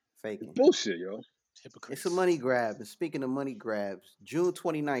 It's bullshit, yo. It's a money grab. And speaking of money grabs, June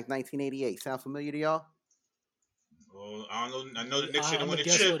 29th, 1988. Sound familiar to y'all? Well, I don't know. I know the Knicks I'm didn't win gonna a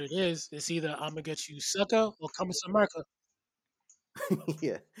guess chip. what it is. It's either I'm gonna get you sucker or Coming to America.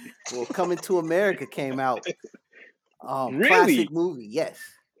 Yeah. Well, Coming to America came out. Really? Classic movie. Yes.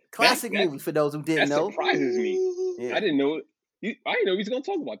 Classic movie for those who didn't That know. surprises me. Yeah. I didn't know. I didn't know he was gonna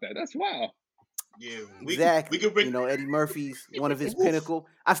talk about that. That's wild. Yeah, Exactly. We could bring. Eddie Murphy's one of his pinnacle.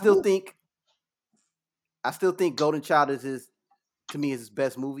 I still think Golden Child is his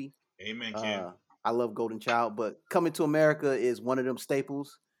best movie. Amen, Cam. I love Golden Child, but Coming to America is one of them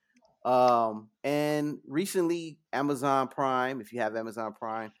staples. And recently Amazon Prime, if you have Amazon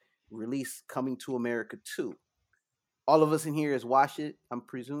Prime, released Coming to America 2. All of us in here has watched it, I'm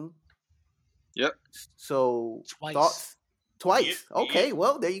presume. Yep. So Twice. thoughts? Twice. Yeah, Okay, yeah.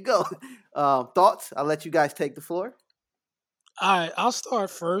 well, there you go. Thoughts? I'll let you guys take the floor. All right, I'll start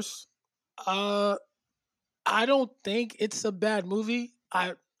first. I don't think it's a bad movie.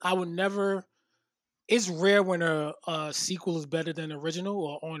 I would never. It's rare when a sequel is better than the original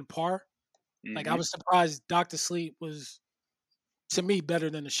or on par. Like I was surprised Doctor Sleep was, to me, better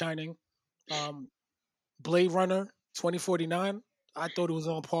than The Shining. Blade Runner 2049. I thought it was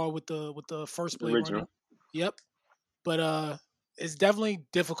on par with the first Blade Original. Runner. Yep. But it's definitely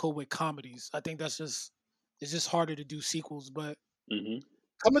difficult with comedies. I think it's just harder to do sequels. But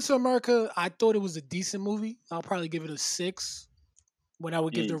Coming to America, I thought it was a decent movie. I'll probably give it a 6. When I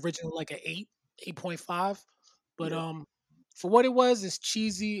would give the original like an 8.5. But for what it was, it's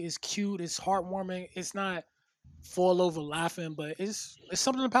cheesy, it's cute, it's heartwarming. It's not fall over laughing, but it's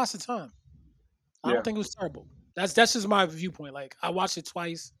something to pass the time. I don't think it was terrible. That's just my viewpoint. Like I watched it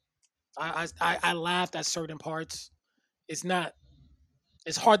twice. I laughed at certain parts.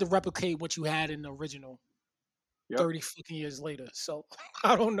 It's hard to replicate what you had in the original. Yep. 30 fucking years later. So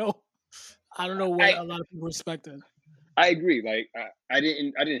I don't know. I don't know what a lot of people expected. I agree. Like I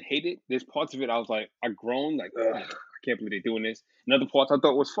didn't hate it. There's parts of it I was like, I groaned, like, ugh, I can't believe they're doing this. And other parts I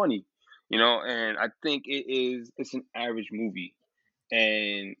thought was funny, and I think it's an average movie.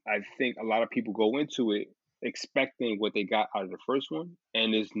 And I think a lot of people go into it expecting what they got out of the first one,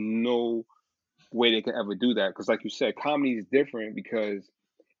 and there's no way they can ever do that. Because like you said, comedy is different because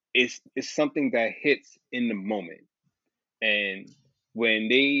it's something that hits in the moment. And when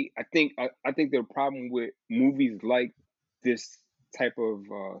I think the problem with movies like this type of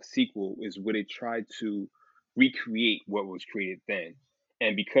sequel is where they try to recreate what was created then.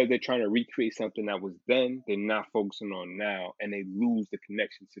 And because they're trying to recreate something that was then, they're not focusing on now, and they lose the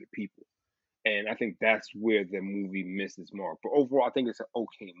connection to the people. And I think that's where the movie misses mark. But overall, I think it's an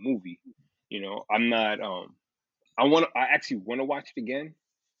okay movie. I'm not. I actually want to watch it again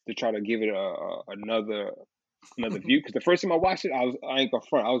to try to give it another view. Because the first time I watched it, I ain't gonna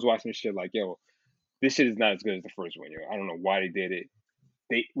front. I was watching this shit like, yo, this shit is not as good as the first one. Yo, I don't know why they did it.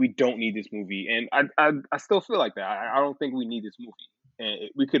 We don't need this movie, and I still feel like that. I don't think we need this movie, and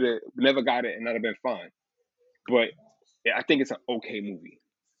we could have never got it, and that'd have been fine. But yeah, I think it's an okay movie.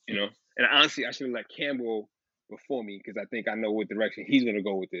 And honestly, I should have let Campbell before me because I think I know what direction he's gonna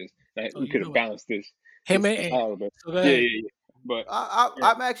go with this. We could have balanced this. Him this and out, but so go yeah, ahead. yeah. But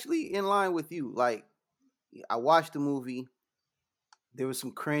I'm actually in line with you. Like, I watched the movie. There was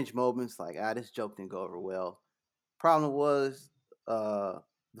some cringe moments, like, this joke didn't go over well. Problem was, the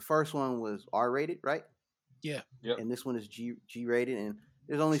first one was R-rated, right? Yeah. Yep. And this one is G-rated, and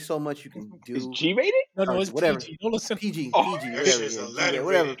there's only so much you can do. Is G-rated? No, it's whatever. PG. Don't listen. PG, Oh, PG, that whatever, shit's yeah, 11 G,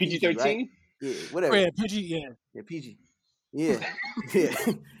 whatever, rated. PG, PG-13? right? Yeah, whatever. Yeah, PG. Yeah. Yeah, PG. Yeah, yeah.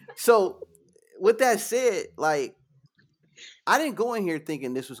 So, with that said, like, I didn't go in here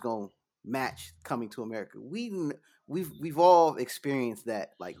thinking this was gonna match Coming to America. We've all experienced that.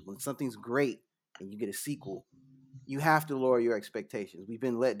 Like, when something's great and you get a sequel, you have to lower your expectations. We've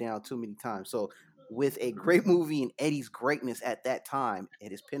been let down too many times. So, with a great movie and Eddie's greatness at that time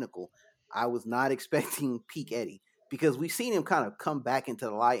at his pinnacle, I was not expecting peak Eddie because we've seen him kind of come back into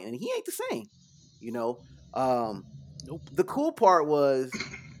the light, and he ain't the same. Nope. The cool part was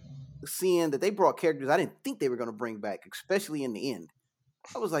seeing that they brought characters I didn't think they were going to bring back, especially in the end.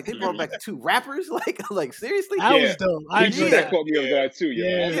 I was like, they brought back the two rappers? Like seriously? That Yeah. was dope. I enjoyed That that. caught me off guard too, yo.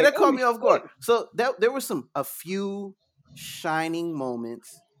 I was Yeah, like, that caught me holy off guard. fuck. So there was a few shining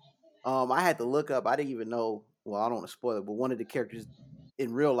moments. I had to look up. I didn't even know. Well, I don't want to spoil it, but one of the characters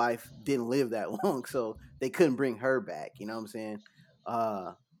in real life didn't live that long, so they couldn't bring her back. You know what I'm saying?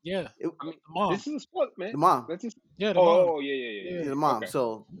 Yeah. It, I mean, The mom. this is a sport, man. the mom, Let's just. Yeah, the mom. Oh, yeah. the mom. Okay.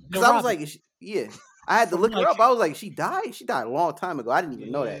 So Yo, because I was Robin. like, yeah, I had to From look her like- up. I was like, she died. She died a long time ago. I didn't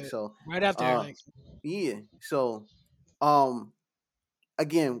even know that. Yeah. So Right after Alex. yeah. So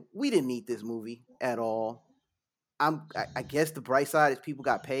again, we didn't need this movie at all. I guess the bright side is people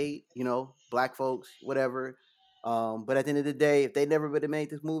got paid, black folks, whatever. But at the end of the day, if they never would have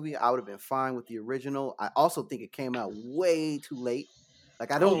made this movie, I would have been fine with the original. I also think it came out way too late.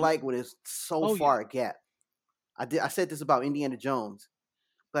 Like, I don't yeah. like when it's so far a gap. I said this about Indiana Jones.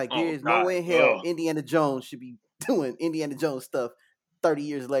 Like, Oh, there is no God. way in hell Ugh. Indiana Jones should be doing Indiana Jones stuff 30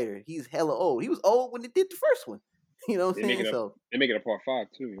 years later. He's hella old. He was old when they did the first one. You know what I'm saying? So They make it a part 5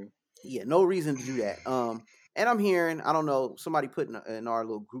 too, man. yeah, no reason to do that. And I'm hearing, I don't know, somebody put in our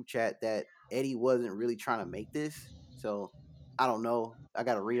little group chat that Eddie wasn't really trying to make this. So I don't know. I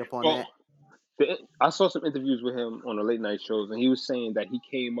got to read up on Well, that. I saw some interviews with him on the late night shows, and he was saying that he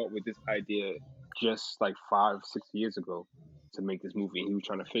came up with this idea just like 5-6 years ago to make this movie, and he was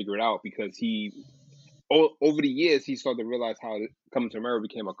trying to figure it out because over the years he started to realize how Coming to America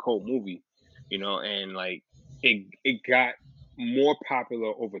became a cult movie, and like it got more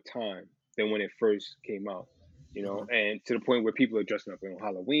popular over time than when it first came out, and to the point where people are dressing up on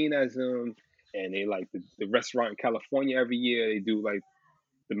Halloween as him, and they like the restaurant in California every year. They do like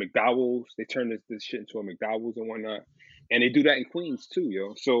the McDowell's. They turn this shit into a McDowell's and whatnot, and they do that in Queens too,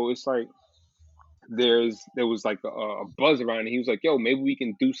 yo. So it's like there was like a buzz around, and he was like, "Yo, maybe we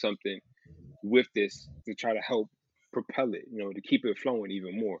can do something with this to try to help propel it, to keep it flowing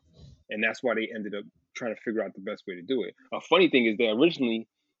even more." And that's why they ended up trying to figure out the best way to do it. A funny thing is that originally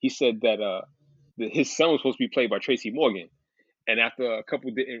he said that his son was supposed to be played by Tracy Morgan. And after a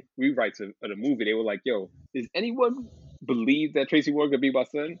couple different rewrites of the movie, they were like, "Yo, does anyone believe that Tracy Morgan could be my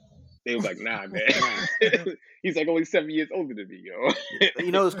son?" They was like, "Nah, man." He's like only 7 years older than me, yo.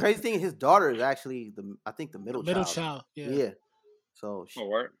 The crazy thing, his daughter is actually the middle child. Yeah. Yeah. So Oh,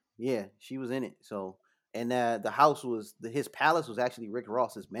 what? yeah, she was in it. So, and the house was his palace was actually Rick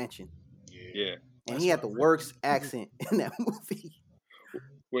Ross's mansion. Yeah. and That's he why had the worst accent in that movie.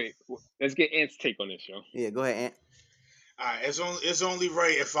 Wait, let's get Ant's take on this, yo. Yeah, go ahead, Ant. All right, it's only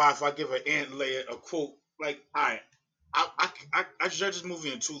right if I give an Ant layer a quote. Like, all right, I judge this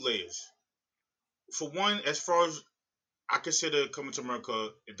movie in two layers. For one, as far as I consider Coming to America,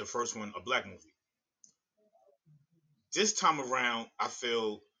 the first one, a black movie. This time around, I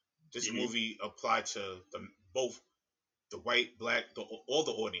feel this movie applied to both the white, black, all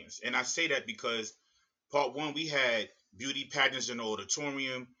the audience, and I say that because part one we had beauty pageants in the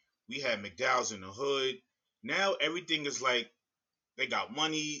auditorium, we had McDowell's in the hood. Now everything is like they got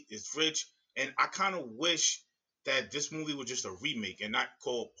money, it's rich, and I kind of wish that this movie was just a remake and not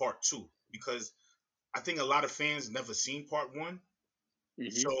called part two because I think a lot of fans never seen part one.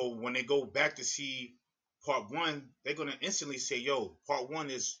 So when they go back to see part one, they're gonna instantly say, "Yo, part one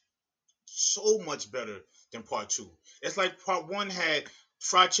is so much better than part two." It's like part one had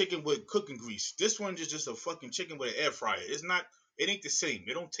fried chicken with cooking grease. This one is just a fucking chicken with an air fryer. It's not. It ain't the same.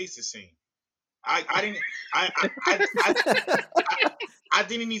 It don't taste the same. I didn't. I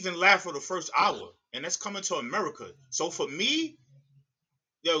didn't even laugh for the first hour, and that's Coming to America. So for me,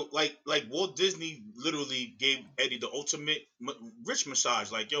 yo, like Walt Disney literally gave Eddie the ultimate rich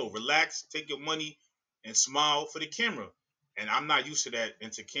massage. Like, yo, relax, take your money, and smile for the camera. And I'm not used to that.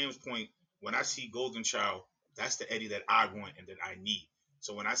 And to Cam's point, when I see Golden Child, that's the Eddie that I want and that I need.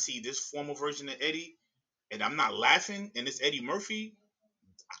 So when I see this formal version of Eddie, and I'm not laughing, and it's Eddie Murphy,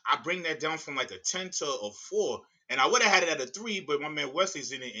 I bring that down from like a 10 to a 4. And I would have had it at a 3, but my man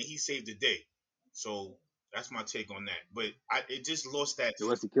Wesley's in it, and he saved the day. So that's my take on that. But it just lost that.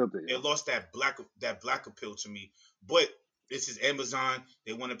 Wesley killed it. It lost that black appeal to me. But this is Amazon.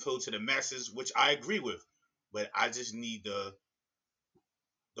 They want to appeal to the masses, which I agree with. But I just need the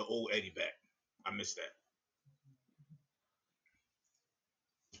old Eddie back. I miss that.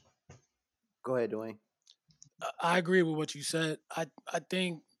 Go ahead, Dwayne. I agree with what you said. I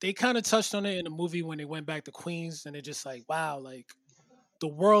think they kind of touched on it in the movie when they went back to Queens, and they're just like, wow, like the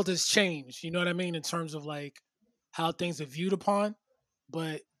world has changed. You know what I mean in terms of like how things are viewed upon.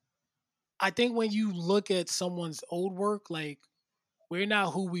 But I think when you look at someone's old work, like we're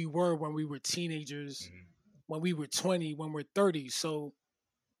not who we were when we were teenagers, when we were 20, when we're 30. So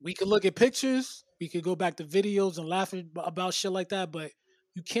we could look at pictures, we could go back to videos and laugh about shit like that, but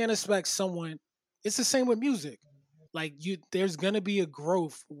you can't expect someone. It's the same with music. Like there's gonna be a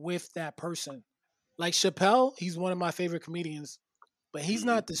growth with that person. Like Chappelle, he's one of my favorite comedians, but he's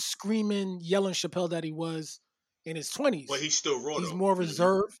not the screaming, yelling Chappelle that he was in his 20s. But he's still raw. He's more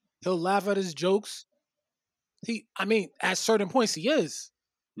reserved. He'll laugh at his jokes. At certain points, he is.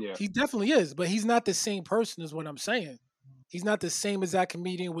 Yeah. He definitely is, but he's not the same person, is what I'm saying. He's not the same as that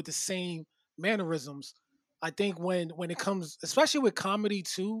comedian with the same mannerisms. I think when it comes, especially with comedy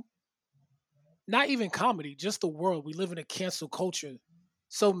too, not even comedy, just the world. We live in a cancel culture.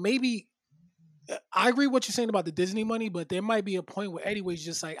 So maybe I agree with what you're saying about the Disney money, but there might be a point where Eddie was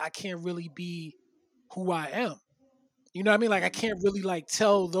just like, I can't really be who I am. You know what I mean? Like I can't really like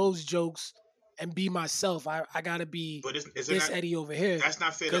tell those jokes and be myself. I gotta be this Eddie over here. That's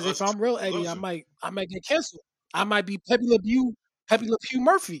not fair. Because if I'm real Eddie, I might get canceled. I might be Pepe Le Pew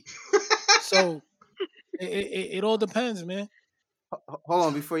Murphy. So it all depends, man. Hold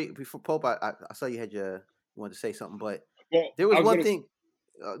on, before Pope, I saw you wanted to say something, but Well, there was one thing.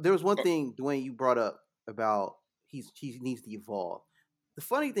 There was one thing, Dwayne, you brought up about he needs to evolve. The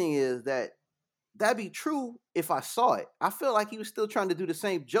funny thing is that'd be true if I saw it. I feel like he was still trying to do the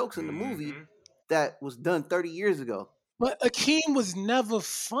same jokes in the movie that was done 30 years ago. But Akeem was never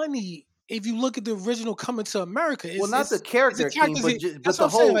funny. If you look at the original Coming to America, not the character Akeem, but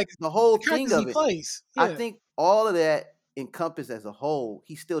the whole thing of it. Plays. Yeah. I think all of that encompassed as a whole,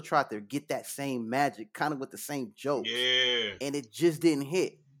 he still tried to get that same magic, kind of with the same jokes. Yeah. And it just didn't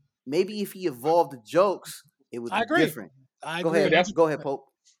hit. Maybe if he evolved the jokes, it would be different. Go ahead, Pope.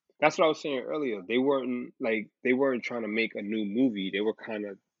 That's what I was saying earlier. They weren't trying to make a new movie. They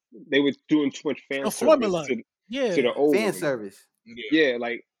were doing too much fan service formula. To the old fan service. Yeah,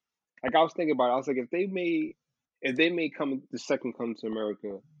 like I was thinking about it. I was like, if they made the second Come to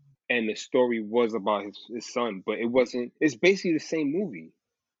America, and the story was about his son, but it wasn't. It's basically the same movie,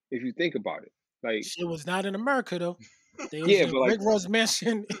 if you think about it. Like it was not in America though. They was yeah, in but Rick Ross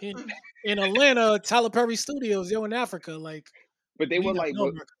Mansion in Atlanta, Tyler Perry Studios. Yo, in Africa, like. But they were like,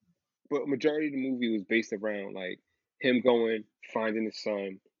 but majority of the movie was based around like him going, finding his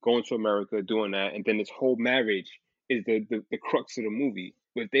son, going to America, doing that, and then this whole marriage is the crux of the movie.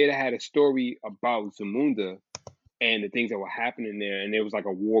 But if they'd had a story about Zamunda and the things that were happening there, and there was like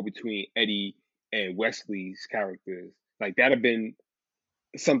a war between Eddie and Wesley's characters, like that'd have been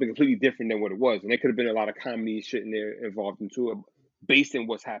something completely different than what it was. And there could have been a lot of comedy and shit in there involved into it based on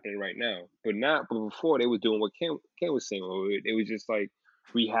what's happening right now. But before they were doing what Ken was saying. It was just like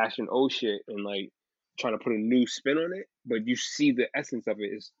rehashing old shit and like trying to put a new spin on it. But you see the essence of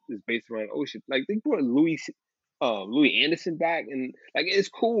it is based around old shit. Like they brought Louis Anderson back, and like it's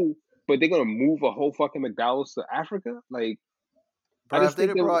cool, but they're gonna move a whole fucking McDonald's to Africa. Like, I Bro, if just they'd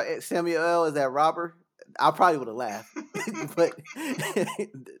think have that brought Samuel L. as that robber, I probably would have laughed. But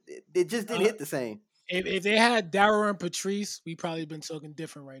it just didn't hit the same. If they had Daryl and Patrice, we probably been talking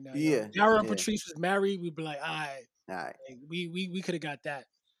different right now. Yeah, Daryl and yeah. Patrice was married, we'd be like, all right, Like, we could have got that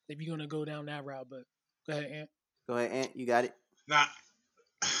if you're gonna go down that route. But go ahead, Ant. go ahead, Ant. You got it. Nah,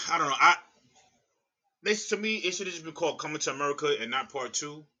 I don't know. To me, it should have just been called Coming to America and not Part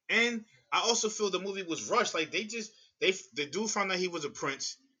 2. And I also feel the movie was rushed. Like the dude found out he was a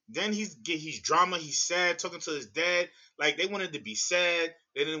prince. Then he's drama. He's sad, talking to his dad. Like they wanted to be sad.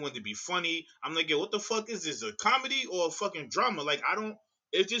 They didn't want to be funny. I'm like, yo, what the fuck is this? A comedy or a fucking drama? Like I don't.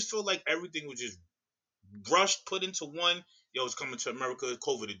 It just felt like everything was just rushed, put into one. Yo, it's Coming to America,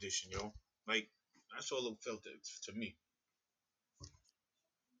 COVID edition. Yo, like that's all it felt to me.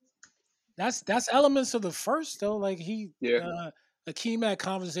 That's elements of the first though. Like Yeah. Akeem had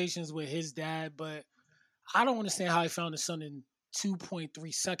conversations with his dad, but I don't understand how he found his son in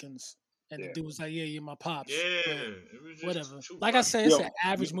 2.3 seconds. And the dude was like, "Yeah, you're my pops." Yeah, whatever. Like I said, it's an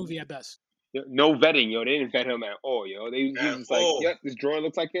average movie at best. No vetting, yo. They didn't vet him at all, yo. He was just like, "Yep, this drawing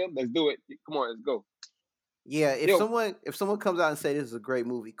looks like him. Let's do it. Come on, let's go." Yeah, if someone comes out and say this is a great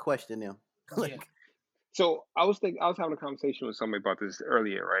movie, question them. Yeah. So I was having a conversation with somebody about this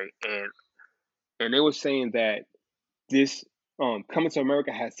earlier, right? And they were saying that this Coming to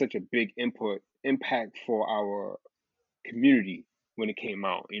America had such a big impact for our community when it came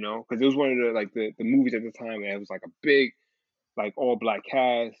out, you know, because it was one of the movies at the time that was like a big, like all black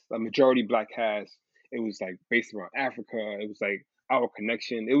cast, a majority black cast. It was like based around Africa. It was like our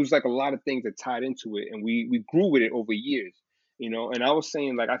connection. It was like a lot of things that tied into it, and we grew with it over years, you know. And I was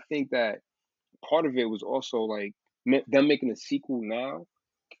saying like I think that part of it was also like them making a sequel now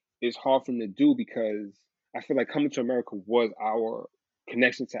is hard for them to do because I feel like Coming to America was our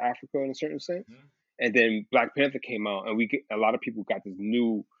connection to Africa in a certain sense. Mm-hmm. And then Black Panther came out, and a lot of people got this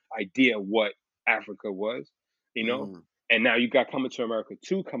new idea of what Africa was, you know. Mm. And now you got Coming to America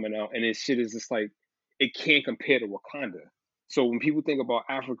 2 coming out, and this shit is just like it can't compare to Wakanda. So when people think about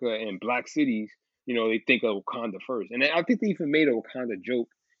Africa and black cities, you know, they think of Wakanda first. And I think they even made a Wakanda joke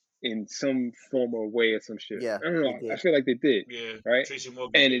in some form or way or some shit. Yeah, I don't know. I feel like they did. Yeah, right.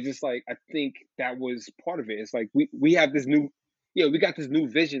 And it's just like I think that was part of it. It's like we have this new, we got this new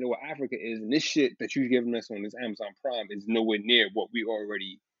vision of what Africa is, and this shit that you've given us on this Amazon Prime is nowhere near what we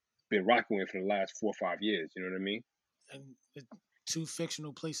already been rocking with for the last 4 or 5 years. You know what I mean? And two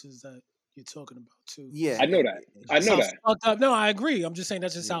fictional places that you're talking about too. Yeah, I know that. Fucked up. No, I agree. I'm just saying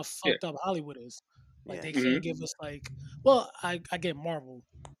that's just how fucked up Hollywood is. Like they can't give us like. Well, I get Marvel.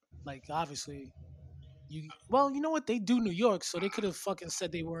 Like obviously, you know what, they do New York, so they could have fucking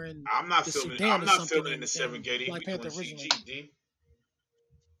said they were in. I'm not filming. I'm not filming in the Serengeti. Black Panther originally.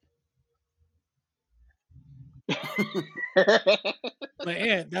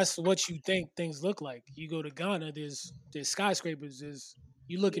 But that's what you think things look like. You go to Ghana, there's skyscrapers.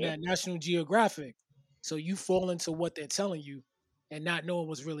 You looking at National Geographic, so you fall into what they're telling you, and not knowing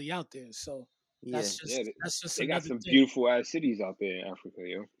what's really out there. So that's just they got some thing. Beautiful ass cities out there in Africa,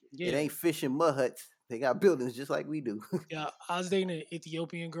 yo. Yeah. It ain't fish and mud huts. They got buildings just like we do. Yeah, I was dating an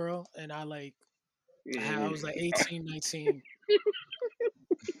Ethiopian girl, and I was like 18, 19.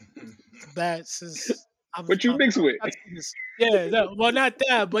 What you mix with? Well, not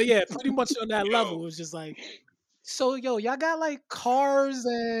that, but yeah, pretty much on that level. It was just like, so y'all got like cars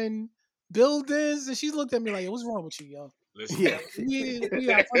and buildings, and she looked at me like, what's wrong with you, yo? Yeah, we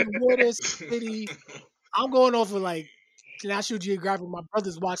got fucking water, city. I'm going off of like National Geographic. My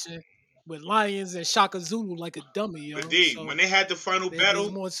brother's watching with lions and Shaka Zulu like a dummy, yo. But D, when they had the final battle,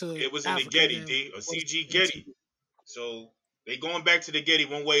 it was in the Getty, D, or CG Getty. So they going back to the Getty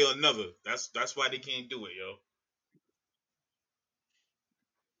one way or another. That's why they can't do it, yo.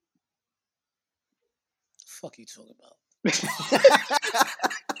 Fuck you talking about?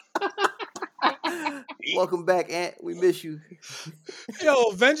 Welcome back, Ant. We miss you. Yo,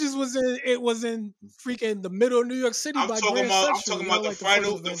 Avengers was in freaking the middle of New York City. I'm talking about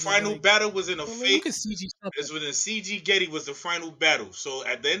the final battle was in a fake. It's when the CG Getty was the final battle. So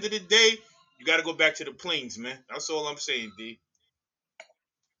at the end of the day, you got to go back to the plains, man. That's all I'm saying, D.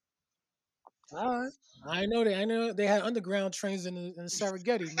 All right, I know they had underground trains in the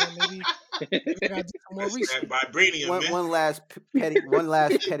Serengeti, man. Maybe I got to do more That's that recent. vibranium, man. One last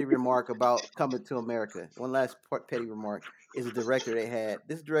petty remark about Coming to America. One last petty remark is a director they had.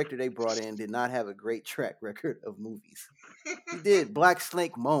 This director they brought in did not have a great track record of movies. He did Black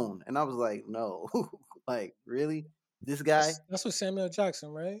Snake Moan, and I was like, no, like really, this guy? That's with Samuel Jackson,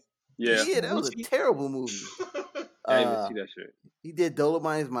 right? Yeah, Yeah, that was a Richie? terrible movie. I didn't even see that shit. He did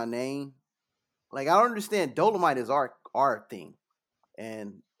Dolomite Is My Name. Like I don't understand. Dolomite is our thing,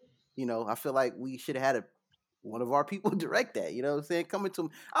 and I feel like we should have had one of our people direct that. You know what I'm saying? Coming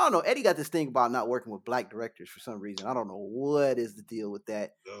to, I don't know. Eddie got this thing about not working with black directors for some reason. I don't know what is the deal with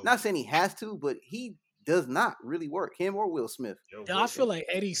that. Yo, Not saying he has to, but he does not really work. Him or Will Smith. yo, Yeah, I feel like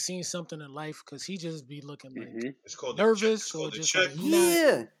Eddie's seen something in life because he just be looking like Mm-hmm. it's called nervous it's or called the just check. like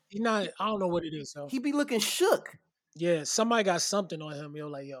Yeah, he not. I don't know what it is. So he be looking shook. yeah, somebody got something on him. Yo,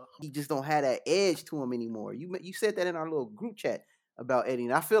 like yo, He just don't have that edge to him anymore. You said that in our little group chat about Eddie,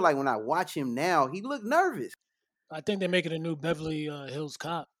 and I feel like when I watch him now, he look nervous. I think they're making a new Beverly Hills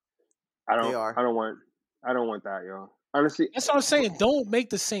Cop. They are. I don't want that, yo. Honestly, That's what I'm saying. Don't make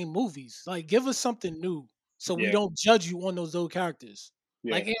the same movies. Like, give us something new so we Yeah. don't judge you on those old characters.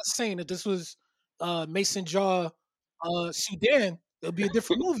 yeah. Like Ant's saying, if this was Mason Jar Sudan, it'll be a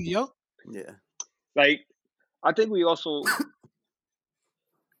different movie, yo. Yeah. Like, I think we also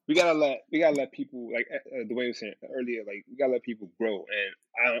we gotta let people, like the way I was saying earlier, like we gotta let people grow,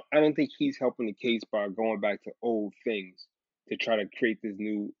 and I don't think he's helping the case by going back to old things to try to create this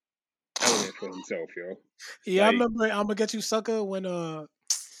new element for himself, yo. Yeah, I Like- remember I'm gonna get you sucker when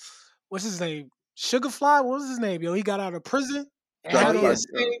what's his name? Sugarfly? What was his name? Yo, he got out of prison and had on yeah. the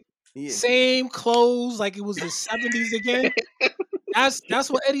same, Yeah. same clothes like it was the 70s again. That's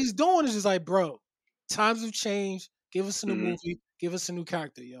what Eddie's doing. Is just like, bro, times have changed. Give us a new Mhm. movie. Give us a new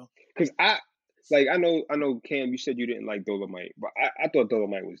character, yo. Cause I know Cam, you said you didn't like Dolomite, but I thought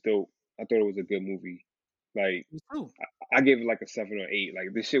Dolomite was dope. I thought it was a good movie. Like Me too. I gave it like a 7 or 8.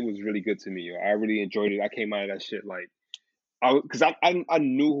 Like this shit was really good to me, yo. I really enjoyed it. I came out of that shit like because I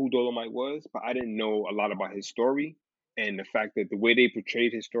knew who Dolomite was, but I didn't know a lot about his story, and the fact that the way they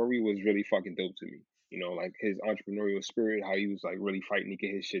portrayed his story was really fucking dope to me. You know, like his entrepreneurial spirit, how he was like really fighting to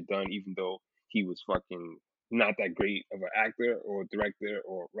get his shit done, even though he was fucking not that great of an actor or director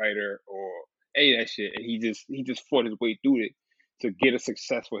or writer or any of that shit, and he just fought his way through it to get a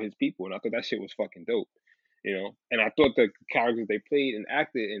success for his people, and I thought that shit was fucking dope. You know, and I thought the characters they played and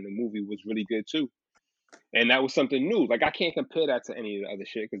acted in the movie was really good too. And that was something new. Like I can't compare that to any of the other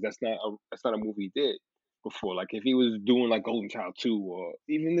shit because that's not a movie he did before. Like if he was doing like Golden Child 2 or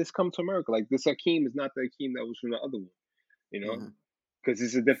even this Come to America, like this Akeem is not the Akeem that was from the other one, you know, Mhm. because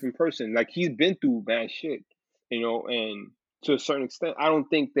he's a different person. Like he's been through bad shit, you know, and to a certain extent, I don't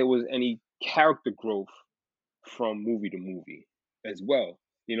think there was any character growth from movie to movie as well.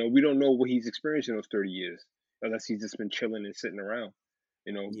 You know, we don't know what he's experienced in those 30 years unless he's just been chilling and sitting around,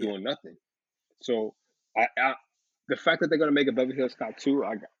 you know, Yeah. doing nothing. So I the fact that they're gonna make a Beverly Hills Cop 2,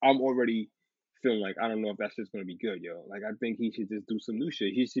 I'm already feeling like I don't know if that's just gonna be good, yo. Like I think he should just do some new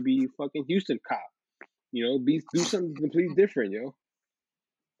shit. He should be fucking Houston Cop, you know, do something completely different, yo.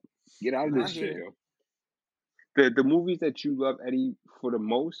 Get out of I this hear shit, you. yo. The movies that you love Eddie for the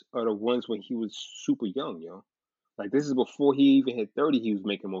most are the ones when he was super young, yo. Like this is before he even hit 30, he was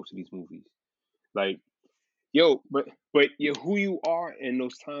making most of these movies. Like yo, but who you are in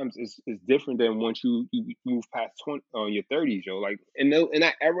those times is different than once you move past 20 your 30s, yo. Like in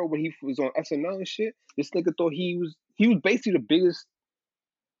that era when he was on SNL and shit, this nigga thought he was basically the biggest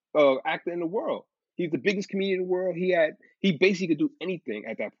actor in the world. He's the biggest comedian in the world. He basically could do anything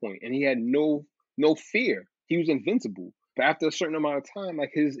at that point, and he had no fear. He was invincible. But after a certain amount of time,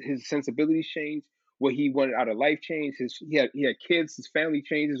 like his sensibilities changed. What he wanted out of life changed. He had kids. His family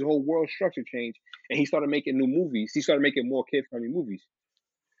changed. His whole world structure changed, and he started making new movies. He started making more kid friendly movies.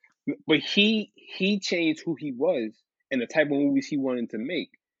 But he changed who he was and the type of movies he wanted to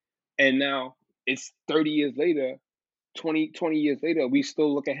make. And now it's 30 years later, 20 years later, we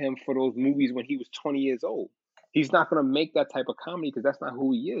still look at him for those movies when he was 20 years old. He's not going to make that type of comedy because that's not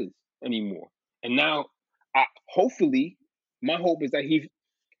who he is anymore. And now, hopefully, my hope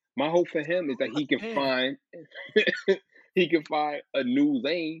for him is that he can Damn. find he can find a new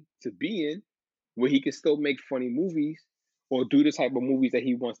lane to be in where he can still make funny movies or do the type of movies that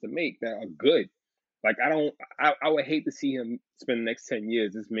he wants to make that are good. Like I would hate to see him spend the next 10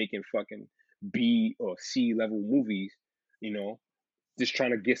 years just making fucking B or C level movies, you know, just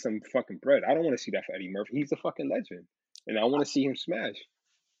trying to get some fucking bread. I don't want to see that for Eddie Murphy. He's a fucking legend. And I want to see him smash.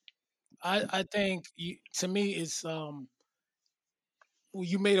 I think to me it's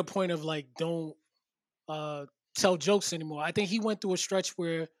you made a point of like don't tell jokes anymore. I think he went through a stretch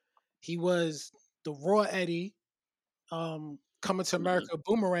where he was the Raw Eddie, Coming to America,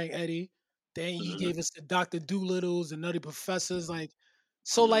 Boomerang Eddie. Then he gave us the Dr. Doolittles and Nutty Professors. Like,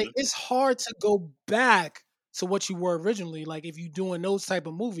 so like it's hard to go back to what you were originally. Like if you're doing those type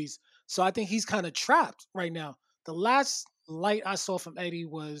of movies. So I think he's kind of trapped right now. The last light I saw from Eddie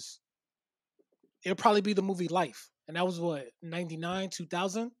was it'll probably be the movie Life, and that was what 99,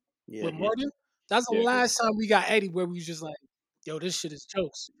 2000 Yeah. with Morgan. That's the last time we got Eddie where we was just like, yo, this shit is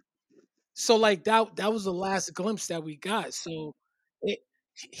jokes. So like that was the last glimpse that we got. So it,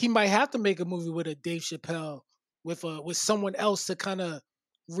 he might have to make a movie with a Dave Chappelle with someone else to kind of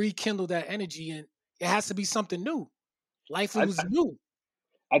rekindle that energy, and it has to be something new. Life I, was new.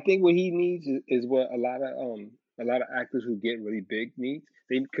 I think what he needs is what a lot of actors who get really big needs.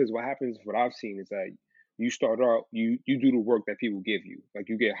 Because what happens, what I've seen is that you start out, you do the work that people give you. Like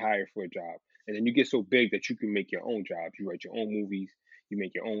you get hired for a job, and then you get so big that you can make your own jobs. You write your own movies, you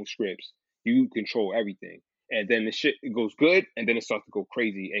make your own scripts, you control everything. And then the shit it goes good, and then it starts to go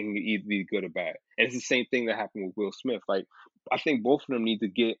crazy, and can either be good or bad. And it's the same thing that happened with Will Smith. Like I think both of them need to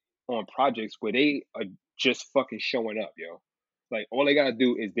get on projects where they are just fucking showing up, yo. Like all they gotta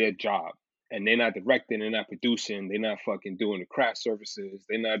do is their job, and they're not directing, they're not producing, they're not fucking doing the craft services,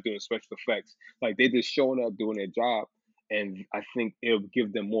 they're not doing special effects. Like they're just showing up doing their job, and I think it'll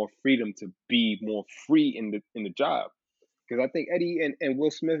give them more freedom to be more free in the job. Because I think Eddie and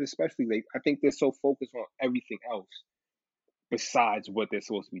Will Smith especially, like I think they're so focused on everything else besides what they're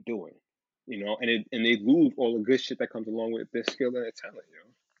supposed to be doing, and they lose all the good shit that comes along with their skill and their talent,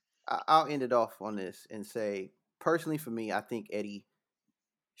 I'll end it off on this and say, personally, for me, I think Eddie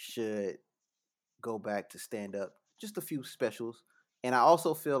should go back to stand up, just a few specials, and I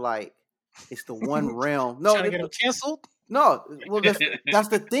also feel like it's the one realm. No, Trying to get him canceled. no. Well, that's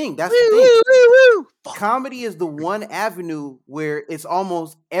the thing. That's Woo, the woo, thing. woo, woo. Fuck. Comedy is the one avenue where it's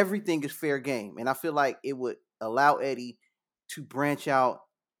almost everything is fair game, and I feel like it would allow Eddie to branch out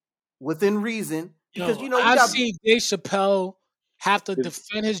within reason because Yo, you I've got seen Dave Chappelle have to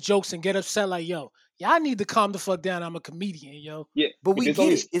defend his jokes and get upset like, yo, y'all need to calm the fuck down. I'm a comedian, yo. Yeah, but we there's get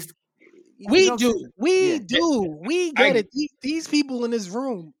only it. It's you We know what I'm do. saying? We Yeah. do. We get it. These people in this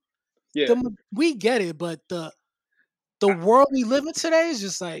room, yeah. we get it. But the world we live in today is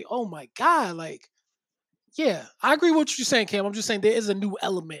just like, oh my God. Like, yeah, I agree with what you're saying, Cam. I'm just saying there is a new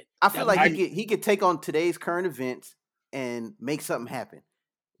element. I feel that like we- he could take on today's current events and make something happen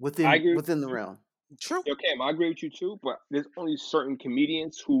I agree. within the realm. True. Yo, Cam, I agree with you too, but there's only certain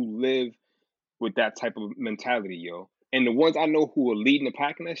comedians who live with that type of mentality, yo. And the ones I know who are leading the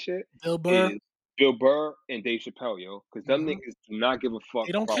pack in that shit Bill Burr, is Bill Burr and Dave Chappelle, yo. Because them Mhm. niggas do not give a fuck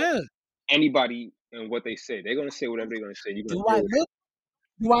they don't about care. anybody and what they say. They're gonna say whatever they're gonna say. You're Do gonna I deal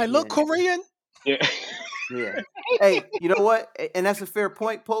with look Yeah. Korean? it. Yeah. Hey, you know what? And that's a fair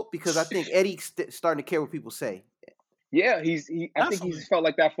point, Pope, because I think Eddie's starting to care what people say. Yeah, I think Definitely. he's felt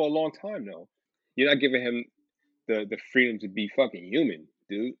like that for a long time though. You're not giving him the freedom to be fucking human,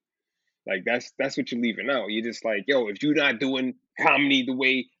 dude. Like that's what you're leaving out. You're just like, yo, if you're not doing comedy the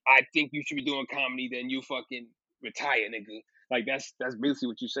way I think you should be doing comedy, then you fucking retire, nigga. Like that's basically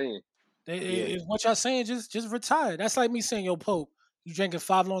what you're saying. If what y'all saying, just retire. That's like me saying, yo, Pope, you drinking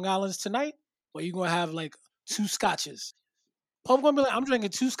 5 Long Islands tonight, or you gonna have like 2 scotches? Pope gonna be like, I'm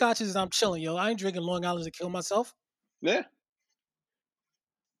drinking 2 scotches and I'm chilling, yo. I ain't drinking Long Islands to kill myself. Yeah.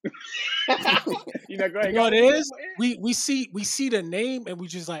 You know, go ahead. You know what it is? We see the name and we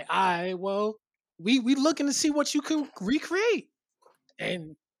just like, all right, well, we looking to see what you can recreate,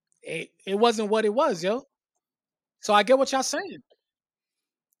 and it wasn't what it was, yo. So I get what y'all saying.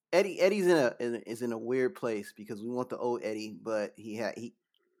 Eddie's in a weird place because we want the old Eddie, but he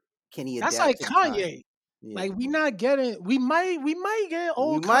can he adapt? That's like to the time? Kanye. Yeah. Like we not getting. We might get we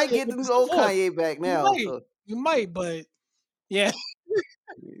old. might Kanye get with the this old divorce. Kanye back now. might. So. You might, but yeah.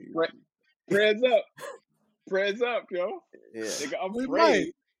 Prayers up. Prayers up, yo. Yeah. Nigga, I'm We praying.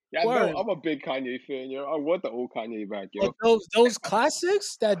 might. Yeah, I Word. know I'm a big Kanye fan, yo. I want the old Kanye back, yo. But those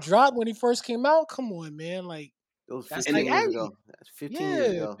classics that dropped when he first came out, come on, man. Like Those that's 15 like years Eddie. ago. That's 15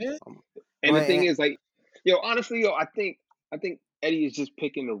 years Yeah, ago. man. And the thing and- is, like, yo, honestly, yo, I think Eddie is just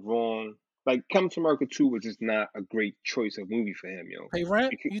picking the wrong. Like, Come to America 2 was just not a great choice of movie for him, yo. Pay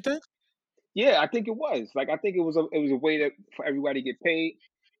rent, Because- you think? Yeah, I think it was. Like, I think it was a way that for everybody to get paid,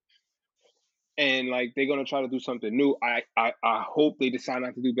 and like they're gonna try to do something new. I hope they decide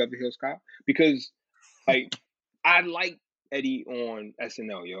not to do Beverly Hills Cop because, like, I like Eddie on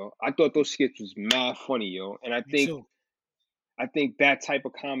SNL, yo. I thought those skits was mad funny, yo, and I Me think. too. I think that type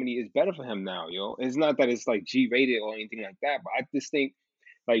of comedy is better for him now, yo. It's not that it's like G-rated or anything like that, but I just think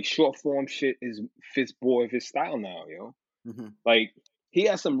like short form shit fits more of his style now, yo. Mhm. Like he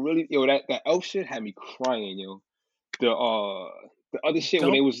has some really that elf shit had me crying, yo. The other shit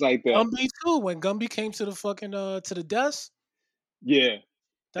when Gum, it was like the Gumby too. When Gumby came to the fucking to the desk, yeah,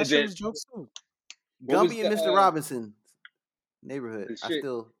 that and shit then was jokes too. what was Gumby and Mr. Robinson's Neighborhood. the I shit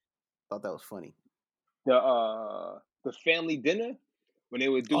still thought that was funny. the family dinner when they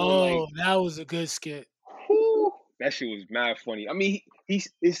were doing like Oh, that was a good skit. whew, that shit was mad funny. I mean, he's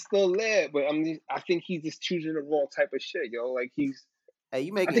still there, but I think he's just choosing the wrong type of shit, yo. Like Hey,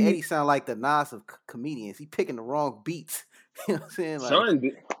 you I making think Eddie sound like the Nas of comedians. He picking the wrong beats. You know what I'm saying? Like,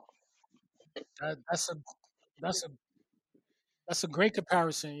 son, That's a that's a that's a great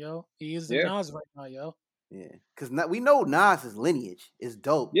comparison, yo. He is the yeah, Nas right now, yo. yeah, because we know Nas' lineage is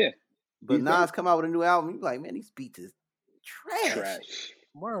dope. yeah, But he's Nas dope. come out with a new album, you're like, man, these beats is trash. Trash.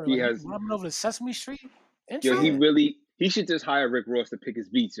 Word, He like has, you robbing over the Sesame Street yo, intro. he should just hire Rick Ross to pick his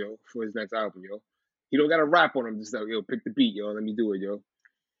beats, yo, for his next album, yo. He don't got to rap on him, just like, yo, pick the beat, yo, let me do it, yo.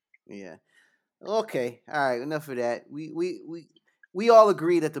 Yeah. Okay. All right. Enough of that. We all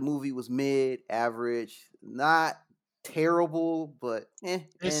agree that the movie was mid, average, not terrible, but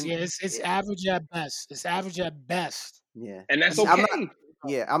It's average at best. It's average at best. yeah. And that's I'm not,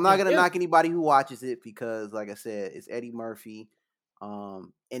 okay. I'm not gonna Yeah. knock anybody who watches it because, like I said, it's Eddie Murphy.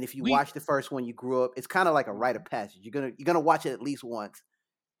 And if you watch the first one, you grew up. It's kind of like a rite of passage. You're gonna watch it at least once,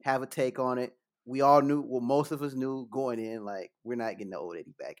 have a take on it. We all knew, well, most of us knew going in, like we're not getting the old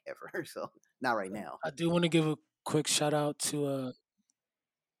Eddie back ever. So not right now. I do want to give a quick shout out to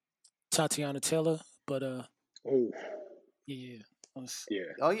Tatiana Taylor, but Oh, yeah, yeah.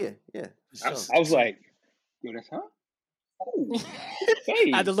 Oh yeah. I was like, yo, that's huh? Oh,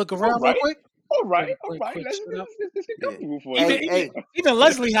 hey. I had to look around right. real quick. All right. Quick Let's shut up. get comfortable for Hey, it. hey. Even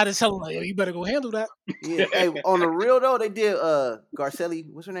Leslie had to tell him, like, yo, you better go handle that. Yeah. Hey, on the real though, they did Garcelli,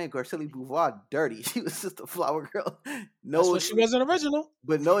 what's her name? Garcelli Beauvoir dirty. She was just a flower girl. No, That's what she was in original.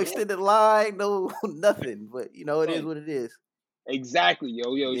 but no extended line, no nothing. But you know, it is what it is. Exactly,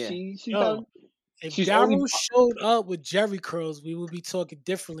 yo. Yeah. She's Yo, if she's Daryl only showed up with Jerry curls, we would be talking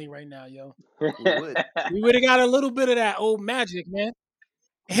differently right now, yo. We would. We would have got a little bit of that old magic, man.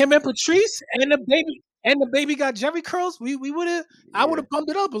 Him and Patrice and the baby got Jerry curls. We would have. I would have bumped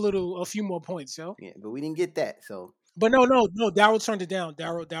it up a few more points, yo. Yeah, but we didn't get that. So But no. Daryl turned it down.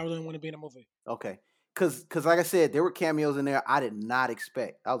 Daryl didn't want to be in the movie. okay, because like I said, there were cameos in there I did not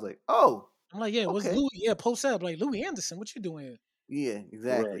expect. I was like, oh, I'm like, yeah, what's okay. Louis? Yeah, post up like Louis Anderson. What you doing here? Yeah,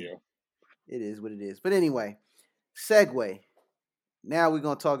 exactly. Real, yo. It is what it is. But anyway, segue. Now we're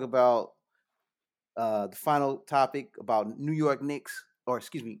gonna talk about the final topic about New York Knicks, or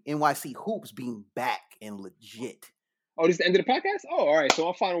excuse me, NYC Hoops being back and legit. Oh, this is the end of the podcast? Oh, all right. So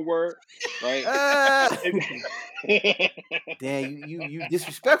our final word, right? Damn, you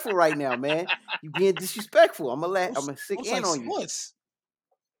disrespectful right now, man. You being disrespectful. I'm gonna sick in on you.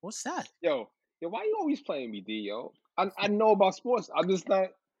 What's that? Yo, why you always playing me, D, yo? I know about sports. I'm just not.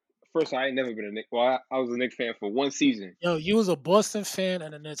 First, I ain't never been a Knicks. Well, I was a Knicks fan for one season. Yo, you was a Boston fan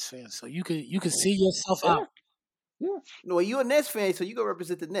and a Nets fan, so you could see yourself out. Yeah. No, you a Nets fan, so you go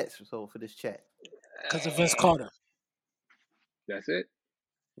represent the Nets. So for this chat, because of Vince Carter. That's it.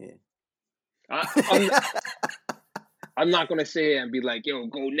 Yeah. I'm not gonna say it and be like, yo,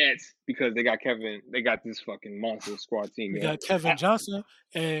 go Nets, because they got this fucking monster squad team. We got Kevin Johnson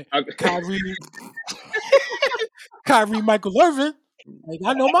and Kyrie, Michael Irvin. Like,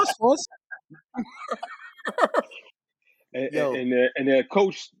 I know my sports. and their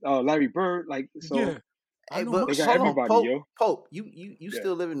coach Larry Bird, like, so. Yeah. Hey, but they got everybody, Pope, yo. Pope, you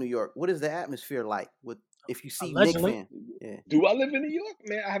still live in New York. What is the atmosphere like if you see Allegedly. Knicks fan? Yeah. Do I live in New York?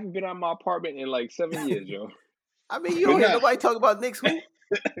 Man, I haven't been out of my apartment in like 7 years, yo. I mean, you don't hear nobody talk about Knicks who?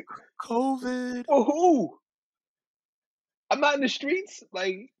 COVID. Oh, who? I'm not in the streets.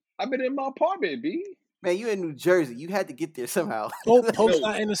 Like, I've been in my apartment, B. Man, you in New Jersey. You had to get there somehow. Pope's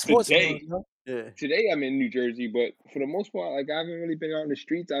not in the sports today. world, yeah. Today I'm in New Jersey, but for the most part, like, I haven't really been out in the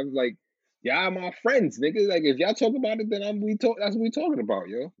streets. I'm like, y'all my friends, nigga. Like, if y'all talk about it, then that's what we talking about,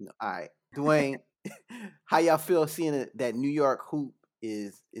 yo. All right. Dwayne, how y'all feel seeing that New York hoop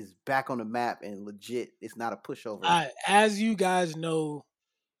is back on the map and legit? It's not a pushover. As you guys know,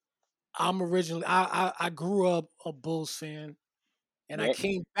 I'm originally I grew up a Bulls fan, and I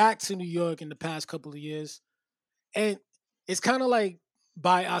came back to New York in the past couple of years, and it's kind of like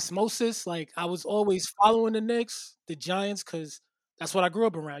by osmosis. Like, I was always following the Knicks, the Giants, because that's what I grew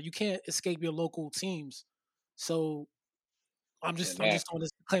up around. You can't escape your local teams, so I'm just throwing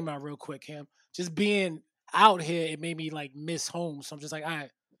this disclaimer out real quick, Cam. Just being out here, it made me like miss home. So I'm just like, all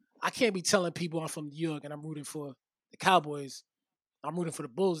right, I can't be telling people I'm from New York and I'm rooting for the Cowboys. I'm rooting for the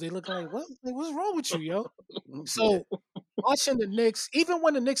Bulls. They look like, what? Like, what's wrong with you, yo? So watching the Knicks, even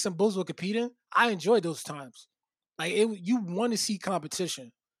when the Knicks and Bulls were competing, I enjoyed those times. Like you want to see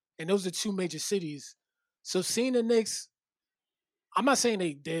competition, and those are two major cities. So seeing the Knicks, I'm not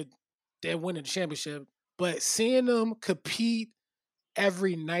saying they're winning the championship, but seeing them compete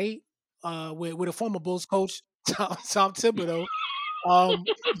every night with a former Bulls coach, Tom Thibodeau, he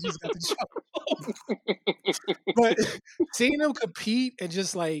just got the job. But seeing them compete and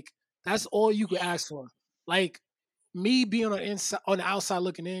just like that's all you could ask for. Like me being on the outside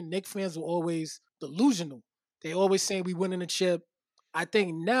looking in, Knicks fans were always delusional. They always saying we winning the chip. I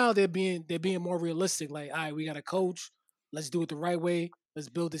think now they're being more realistic. Like, all right, we got a coach. Let's do it the right way. Let's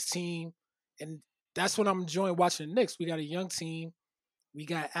build this team, and that's what I'm enjoying watching the Knicks. We got a young team. We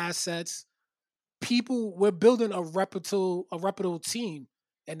got assets. People, we're building a reputable team,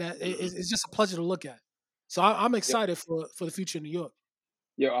 and it's just a pleasure to look at. So I'm Yo, excited for the future in New York.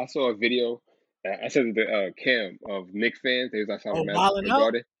 yo, I saw a video. I sent it to Cam of Knicks fans. They was outside Oh, the Madison wilding Square out.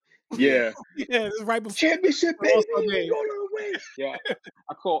 Garden. Yeah, Yeah, this is right before championship, the baby, All-Star we game. going all the way. Yeah,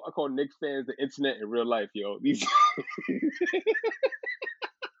 I call Knicks fans the internet in real life, yo. These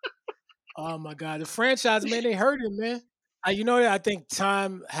Oh my God, the franchise, man, they hurt it, man. You know, I think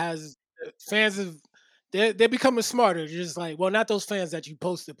time has fans have they're becoming smarter. Just like, well, not those fans that you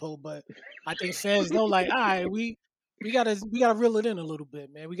posted, Poe, but I think fans know, like, all right, we gotta reel it in a little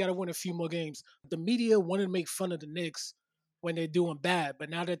bit, man. We gotta win a few more games. The media wanted to make fun of the Knicks when they're doing bad,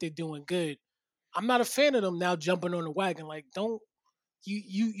 but now that they're doing good, I'm not a fan of them now jumping on the wagon. Like, don't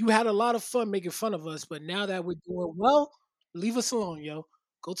you had a lot of fun making fun of us, but now that we're doing well, leave us alone, yo.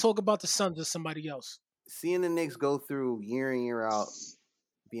 Go talk about the Suns or somebody else. Seeing the Knicks go through year in year out,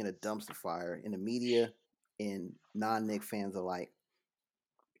 being a dumpster fire in the media and non-Knicks fans alike,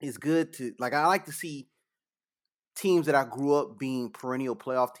 it's good to like. I like to see teams that I grew up being perennial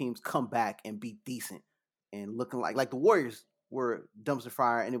playoff teams come back and be decent and looking like the Warriors were dumpster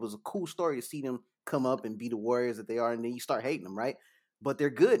fire, and it was a cool story to see them come up and be the Warriors that they are, and then you start hating them, right? But they're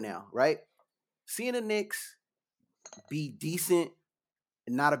good now, right? Seeing the Knicks be decent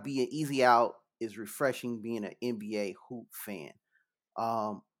and not be an easy out is refreshing. Being an NBA hoop fan,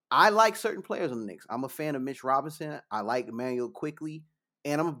 I like certain players on the Knicks. I'm a fan of Mitch Robinson. I like Emmanuel Quickly.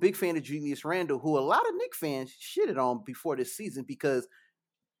 And I'm a big fan of Julius Randle, who a lot of Knicks fans shitted on before this season because,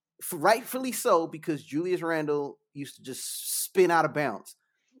 rightfully so, because Julius Randle used to just spin out of bounds.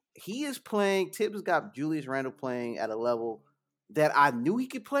 He is playing, Tibbs got Julius Randle playing at a level that I knew he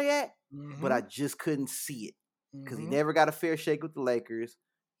could play at, but I just couldn't see it because he never got a fair shake with the Lakers.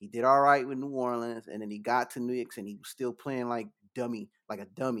 He did all right with New Orleans, and then he got to Knicks, and he was still playing like a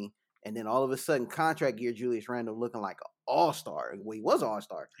dummy. And then all of a sudden, contract year, Julius Randle looking like an all-star. Well, he was an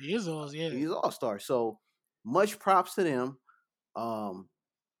all-star. He is He's an all-star. So much props to them.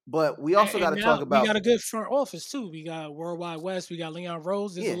 But we also got to talk about. We got a good front office too. We got Worldwide West. We got Leon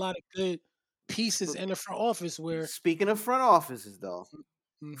Rose. There's a lot of good pieces in the front office. Where speaking of front offices, though,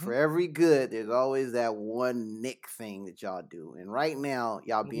 for every good, there's always that one Nick thing that y'all do. And right now,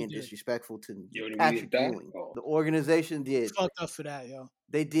 y'all being disrespectful to Patrick Ewing. The organization did fucked up for that, yo.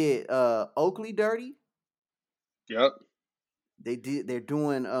 They did Oakley dirty. Yep. They're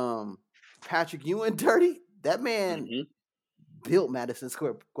doing Patrick Ewing dirty. That man built Madison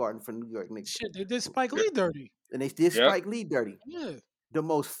Square Garden for New York Knicks. Shit, they did Spike Lee dirty. And they did Spike Lee dirty. Yeah. The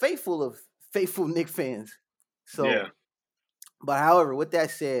most faithful of faithful Knicks fans. So, but however, with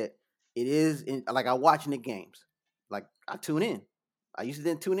that said, it is like I watch Knicks games. Like I tune in. I used to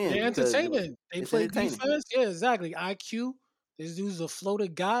then tune in. They're entertaining. They play defense. Yeah, exactly. IQ. This dude's a floater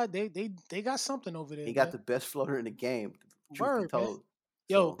guy. They got something over there. He got the best floater in the game. Word, man.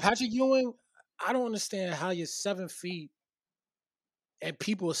 Yo, Patrick Ewing, I don't understand how you're 7 feet and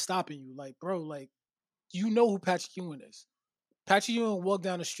people are stopping you. Like, bro, like, you know who Patrick Ewing is. Patrick Ewing walked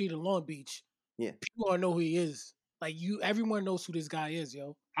down the street in Long Beach. Yeah. People don't know who he is. Like, everyone knows who this guy is,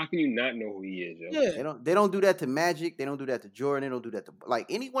 yo. How can you not know who he is, yo? Yeah. They don't do that to Magic. They don't do that to Jordan. They don't do that to like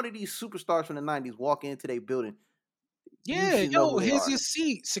any one of these superstars from the 90s walk into their building. Yeah, yo, here's your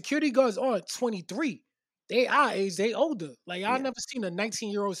seat. Security guards aren't 23. They our age, they older. Like, I've never seen a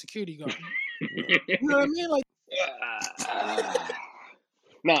 19-year-old security guard. You know what I mean? Like,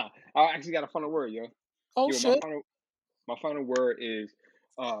 nah, I actually got a final word, yo. Oh, shit. My final word is,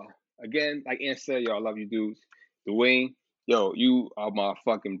 again, like Ann said, yo, I love you dudes. Dwayne, yo, you are my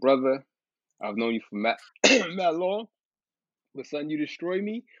fucking brother. I've known you for mad long. But son, you destroy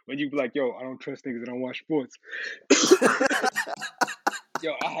me when you be like, yo, I don't trust niggas that don't watch sports.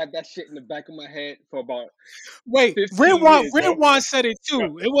 Yo, I had that shit in the back of my head for about Ridwan said it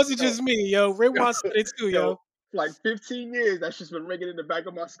too. It wasn't just me, yo. Ridwan said it too, yo. Like 15 years, that's just been ringing in the back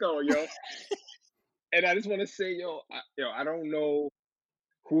of my skull, yo. And I just want to say, I don't know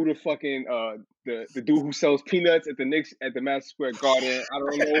who the fucking the dude who sells peanuts at the Knicks at the Madison Square Garden. I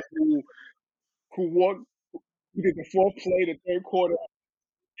don't know who walked. Who did the fourth play, the third quarter,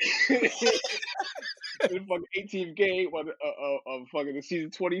 the fucking 18th game of fucking the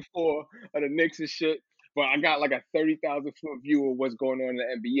season 24 of the Knicks and shit. But I got like a 30,000 foot view of what's going on in the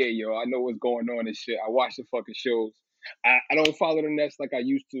NBA, yo. I know what's going on and shit. I watch the fucking shows. I don't follow the Nets like I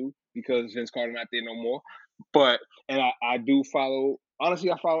used to because Vince Carter not there no more. But I do follow.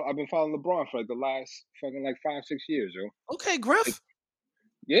 Honestly, I've been following LeBron for like the last fucking like 5-6 years, yo. Okay, Griff. Like,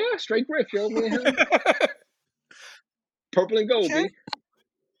 yeah, straight Griff, yo. Me and him. Purple and gold, Okay.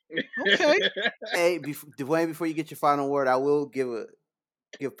 B. Okay. Hey, Dwayne, before you get your final word, I will give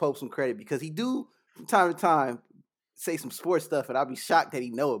Pope some credit because he do from time to time say some sports stuff, and I'll be shocked that he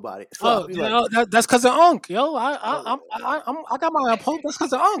know about it. So I'll be like, that's because of Unc, yo. I got my Pope. That's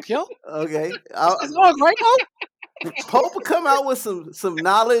because of Unc, yo. okay, That's Unc, right, Pope? Pope will come out with some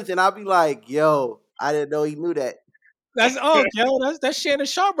knowledge, and I'll be like, yo, I didn't know he knew that. That's Unc, yo. That's Shannon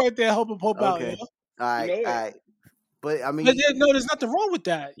Sharp right there helping Pope out, yo. All right. But I mean, But there's nothing wrong with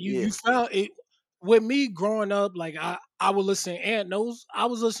that. You found it with me growing up. Like I would listen. Aunt knows I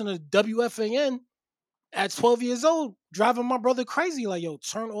was listening to WFAN at 12 years old, driving my brother crazy. Like, yo,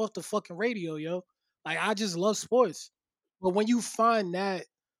 turn off the fucking radio, yo. Like, I just love sports. But when you find that,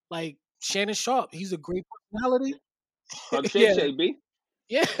 like Shannon Sharp, he's a great personality. Club Shay Shay, B.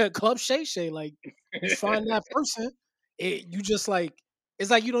 Yeah, Club Shay Shay. Like, you find that person, you just like. It's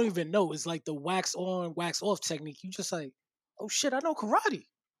like you don't even know. It's like the wax on, wax off technique. You just like, oh shit, I know karate.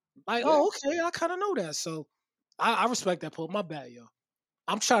 Like, oh, okay, I kind of know that. So I respect that, Pope. My bad, yo.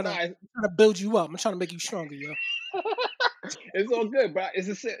 I'm trying to build you up. I'm trying to make you stronger, yo. It's all good, but it's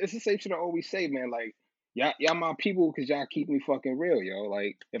the same shit I always say, man. Like, y'all my people because y'all keep me fucking real, yo.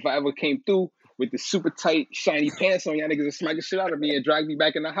 Like, if I ever came through with the super tight, shiny pants on, y'all niggas would smack the shit out of me and drag me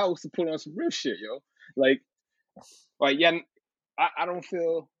back in the house to put on some real shit, yo. Like yeah. I don't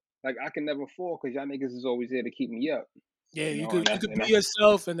feel like I can never fall because y'all niggas is always there to keep me up. Yeah, you could be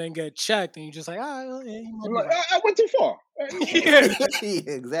yourself and then get checked, and you just like, I went too far. Yeah,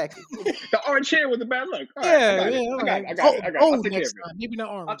 exactly. The orange hair was a bad look. All right, I got it. I'll take care of it. Maybe not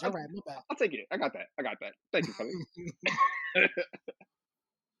orange. All right, my bad. I'll take it. I got that. Thank you, fellas.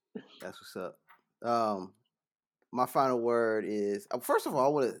 That's what's up. My final word is first of all, I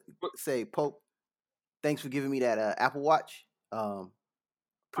want to say, Pope, thanks for giving me that Apple Watch.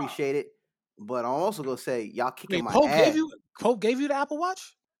 Appreciate it. But I'm also gonna say y'all kicking my ass. Pope gave you the Apple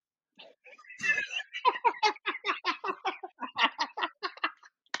Watch?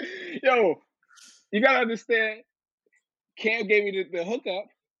 Yo, you gotta understand. Cam gave me the hookup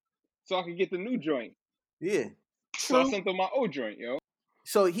so I could get the new joint. Yeah. So I sent him my old joint, yo.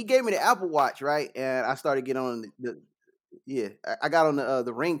 So he gave me the Apple Watch, right? And I started getting on I got on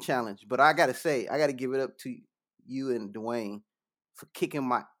the ring challenge. But I gotta say, I gotta give it up to you and Dwayne for kicking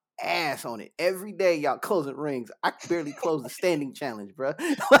my ass on it. Every day y'all closing rings. I barely close the standing challenge, bro.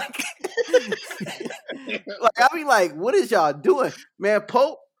 Like I be like, what is y'all doing? Man,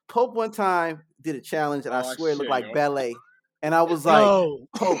 Pope one time did a challenge and I swear it looked like ballet. And I was like,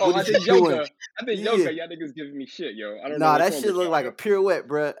 Pope, what is you doing? I think yoga, y'all niggas giving me shit, yo. I don't know. Nah, that shit looked like a pirouette,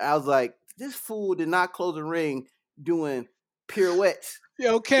 bro. I was like, this fool did not close a ring doing pirouettes.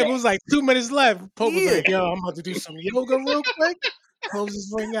 Yo, Cam, it was like 2 minutes left. Pope was like, yo, I'm about to do some yoga real quick. Close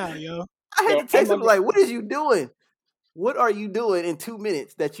this ring out, yo. I had to text him like, what is you doing? What are you doing in 2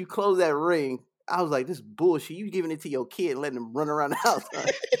 minutes that you close that ring? I was like, this bullshit. You giving it to your kid and letting him run around the house.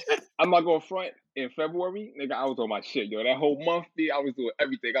 I'm not going front. In February, nigga, I was on my shit, yo. That whole month, I was doing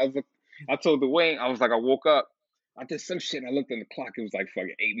everything. I told Dwayne, I was like, I woke up, I did some shit, and I looked on the clock. It was like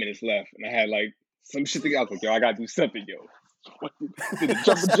fucking 8 minutes left, and I had like some shit to get. I was like, yo, I gotta do something, yo. Did the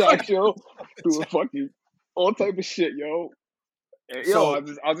jumping jacks, yo. Doing fucking all type of shit, yo. And, yo,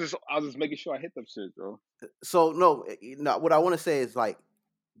 I was just making sure I hit them shit, bro. So no, what I want to say is like,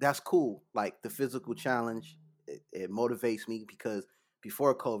 that's cool. Like the physical challenge, it motivates me because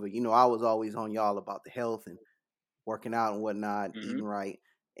before COVID, I was always on y'all about the health and working out and whatnot, eating right.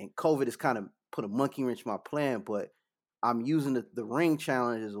 And COVID has kind of put a monkey wrench in my plan, but I'm using the ring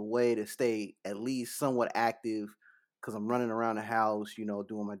challenge as a way to stay at least somewhat active because I'm running around the house,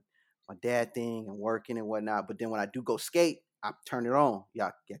 doing my dad thing and working and whatnot. But then when I do go skate, I turn it on.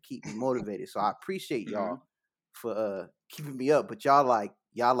 Y'all keep me motivated. So I appreciate y'all for keeping me up. But y'all like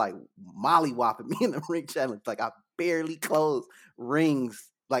mollywhopping me in the ring challenge. Like I barely close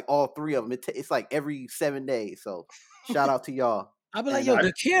rings, like all three of them. It's like every 7 days. So shout out to y'all. I'll be like, yo,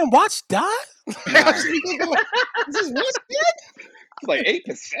 did Cam Watch die? Is this watch dead? It's like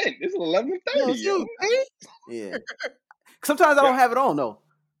 8%. It's 11:30. Yo, hey? Yeah. Sometimes I don't have it on though.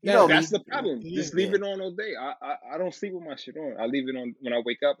 You know That's me. the problem. Just leave it on all day. I don't sleep with my shit on. I leave it on when I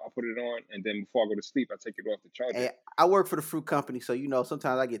wake up. I put it on, and then before I go to sleep, I take it off the charger. Hey, I work for the fruit company, so you know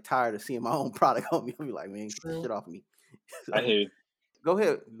sometimes I get tired of seeing my own product on me. I'll be like, man, get this shit off me. So, I hear you. Go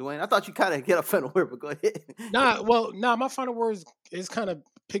ahead, Dwayne. I thought you kind of get a final word, but go ahead. Nah. My final words is kind of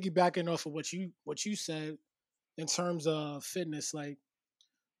piggybacking off of what you said in terms of fitness. Like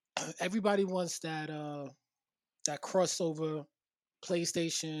everybody wants that crossover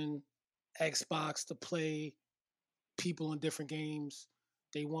PlayStation, Xbox to play people in different games.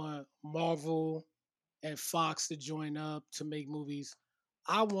 They want Marvel and Fox to join up to make movies.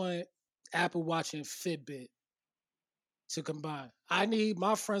 I want Apple Watch and Fitbit to combine. I need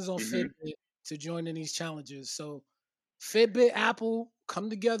my friends on Fitbit to join in these challenges. So Fitbit, Apple, come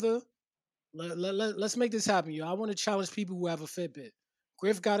together. Let's make this happen, yo. I want to challenge people who have a Fitbit.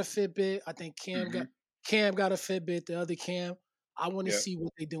 Griff got a Fitbit. I think Cam got a Fitbit. The other Cam. I want to see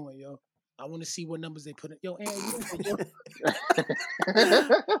what they doing, yo. I want to see what numbers they put in. Yo, Aaron,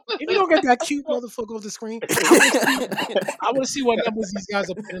 if you don't get that cute motherfucker off the screen, I want to see what numbers these guys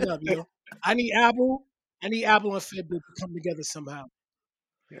are putting up, yo. I need Apple and Fitbit to come together somehow.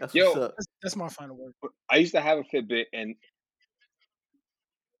 That's my final word. I used to have a Fitbit, and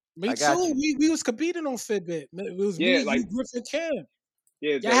me too. We was competing on Fitbit. It was me, you, Griff, and Cam.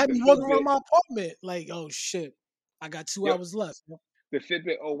 Yeah, y'all had me walking around my apartment like, oh shit, I got 2 hours left. Yo. The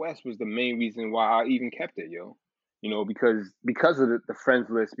Fitbit OS was the main reason why I even kept it, yo. You know, because of the friends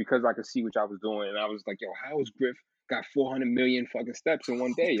list, because I could see what I was doing, and I was like, yo, how is Griff got 400 million fucking steps in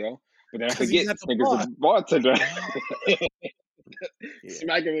one day, yo? But then I forget this nigga's a bartender.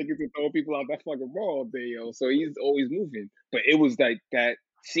 Smacking niggas and throwing people out that fucking bar all day, yo. So he's always moving. But it was like that,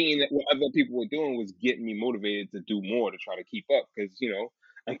 seeing that what other people were doing was getting me motivated to do more, to try to keep up. Because, you know,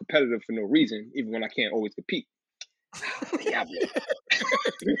 I'm competitive for no reason, even when I can't always compete.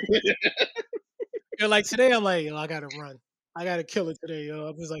 Yo, like today, I'm like, yo, I gotta run. I gotta kill it today, yo.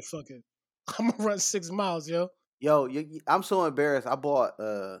 I was like, fuck it. I'm gonna run 6 miles, yo. Yo, I'm so embarrassed. I bought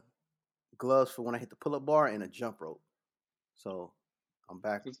gloves for when I hit the pull-up bar and a jump rope. So I'm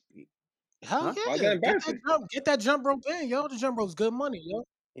back. Hell yeah. Get that jump rope in, yo. The jump rope's good money, yo.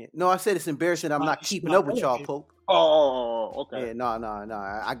 Yeah. No, I said it's embarrassing. I'm not keeping up with y'all, Pope. Oh, okay. Yeah, no.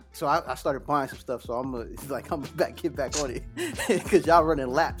 I started buying some stuff, so I'm get back on it because y'all running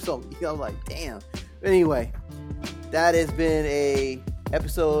laps on me. I'm like, damn. But anyway, that has been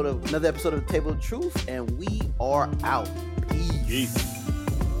another episode of the Table of Truth, and we are out. Peace.